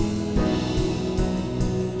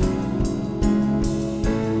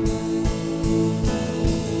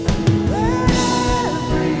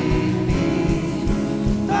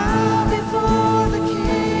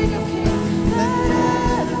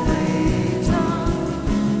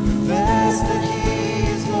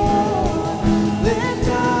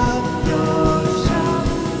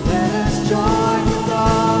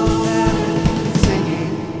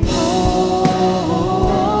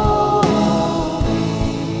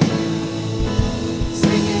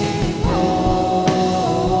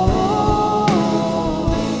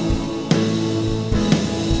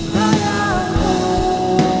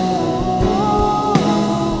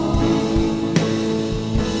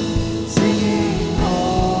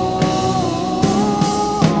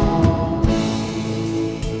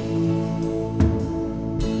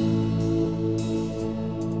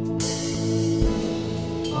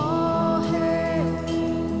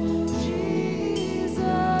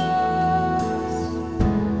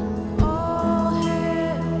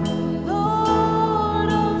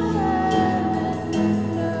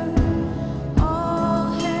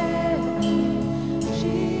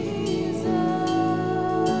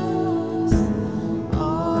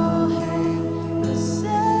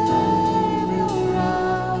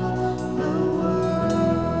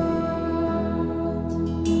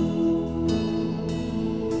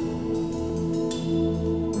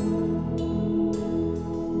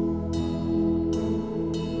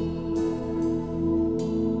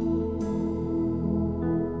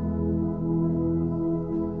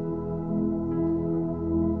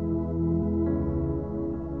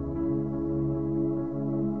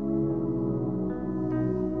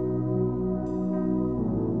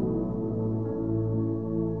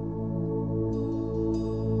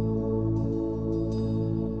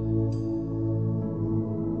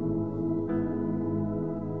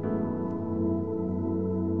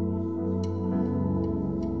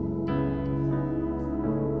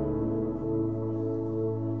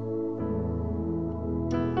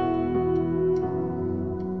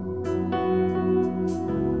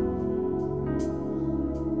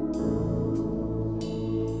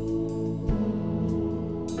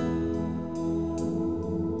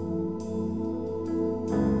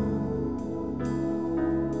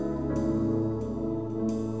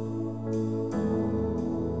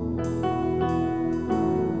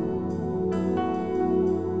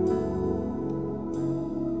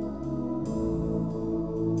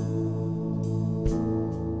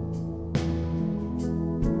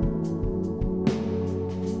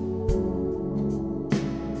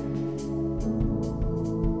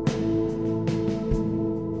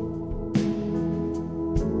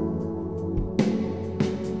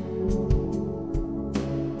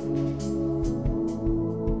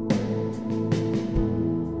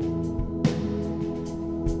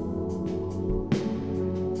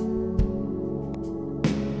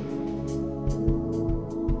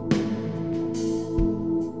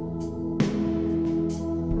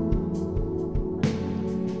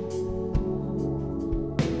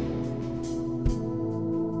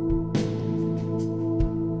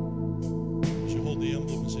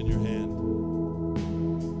 in your hand.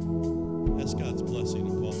 Ask God's blessing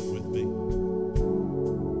upon it with me.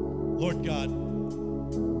 Lord God,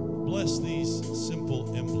 bless these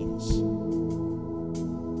simple emblems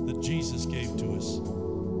that Jesus gave to us.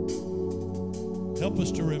 Help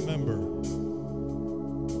us to remember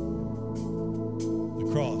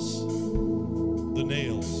the cross, the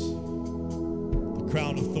nails, the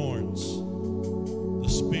crown of thorns, the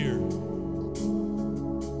spear,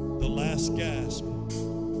 the last gasp,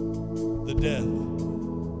 the death,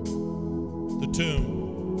 the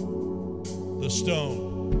tomb, the stone,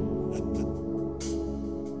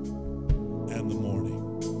 and the morning.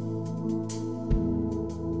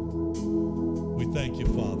 We thank you,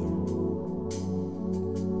 Father,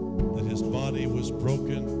 that his body was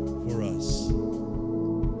broken for us,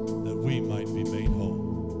 that we might be made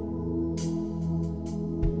whole.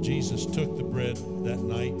 Jesus took the bread that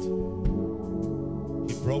night.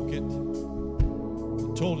 He broke it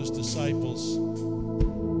and told his disciples,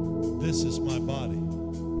 "This is my body,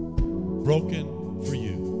 broken for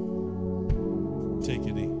you. Take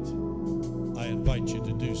and eat." I invite you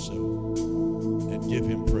to do so and give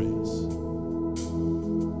him praise.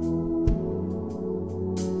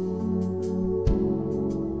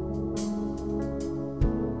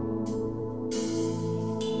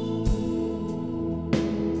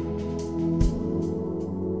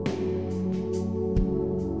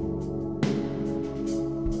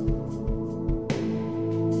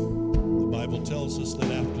 Tells us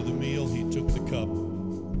that after the meal he took the cup,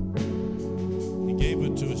 he gave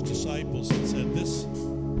it to his disciples and said, this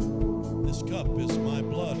cup is my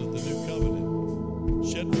blood of the new covenant,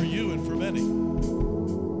 shed for you and for many,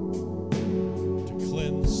 to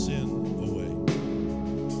cleanse sin away.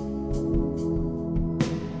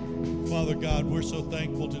 Father God, we're so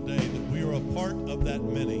thankful today that we are a part of that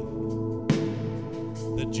many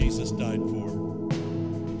that Jesus died for.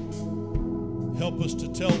 Help us to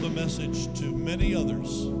tell the message to many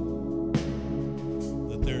others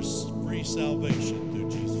that there's free salvation through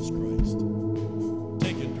Jesus Christ.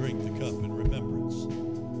 Take and drink the cup in remembrance.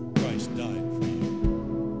 Christ died for you.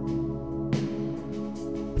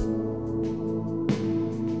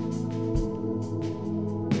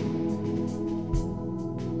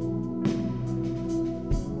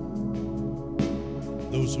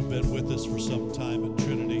 Those who've been with us for some time at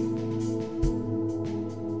Trinity,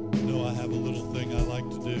 I have a little thing I like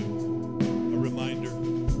to do, a reminder.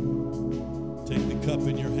 Take the cup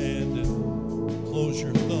in your hand and close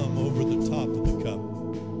your thumb over the top of the cup.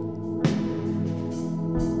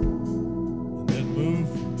 And then move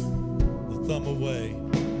the thumb away.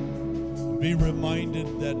 Be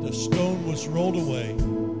reminded that the stone was rolled away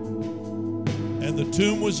and the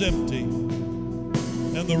tomb was empty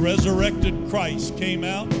and the resurrected Christ came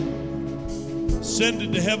out,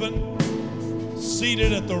 ascended to heaven,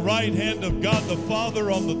 seated at the right hand of God the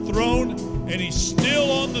Father on the throne, and he's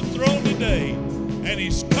still on the throne today, and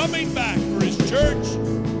he's coming back for his church.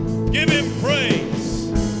 Give him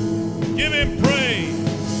praise. Give him praise.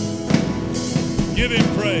 Give him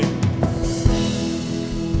praise.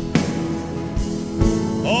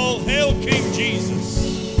 All hail King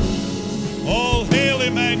Jesus. All hail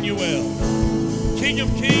Emmanuel, King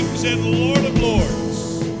of kings and Lord of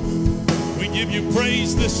lords. We give you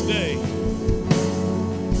praise this day.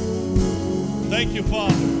 Thank you,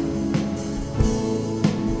 Father,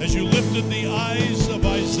 as you lifted the eyes of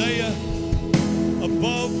Isaiah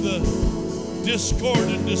above the discord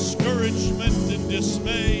and discouragement and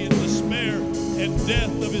dismay and despair and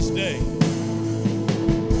death of his day.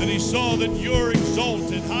 That he saw that you're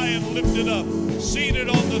exalted, high and lifted up, seated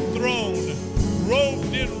on the throne,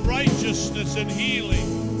 robed in righteousness and healing.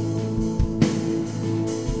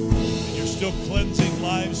 And you're still cleansing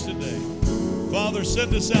lives today. Father,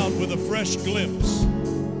 send us out with a fresh glimpse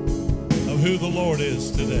of who the Lord is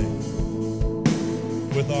today,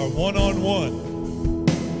 with our one-on-one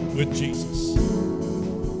with Jesus.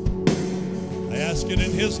 I ask it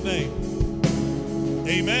in his name.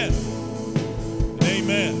 Amen and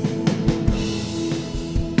amen.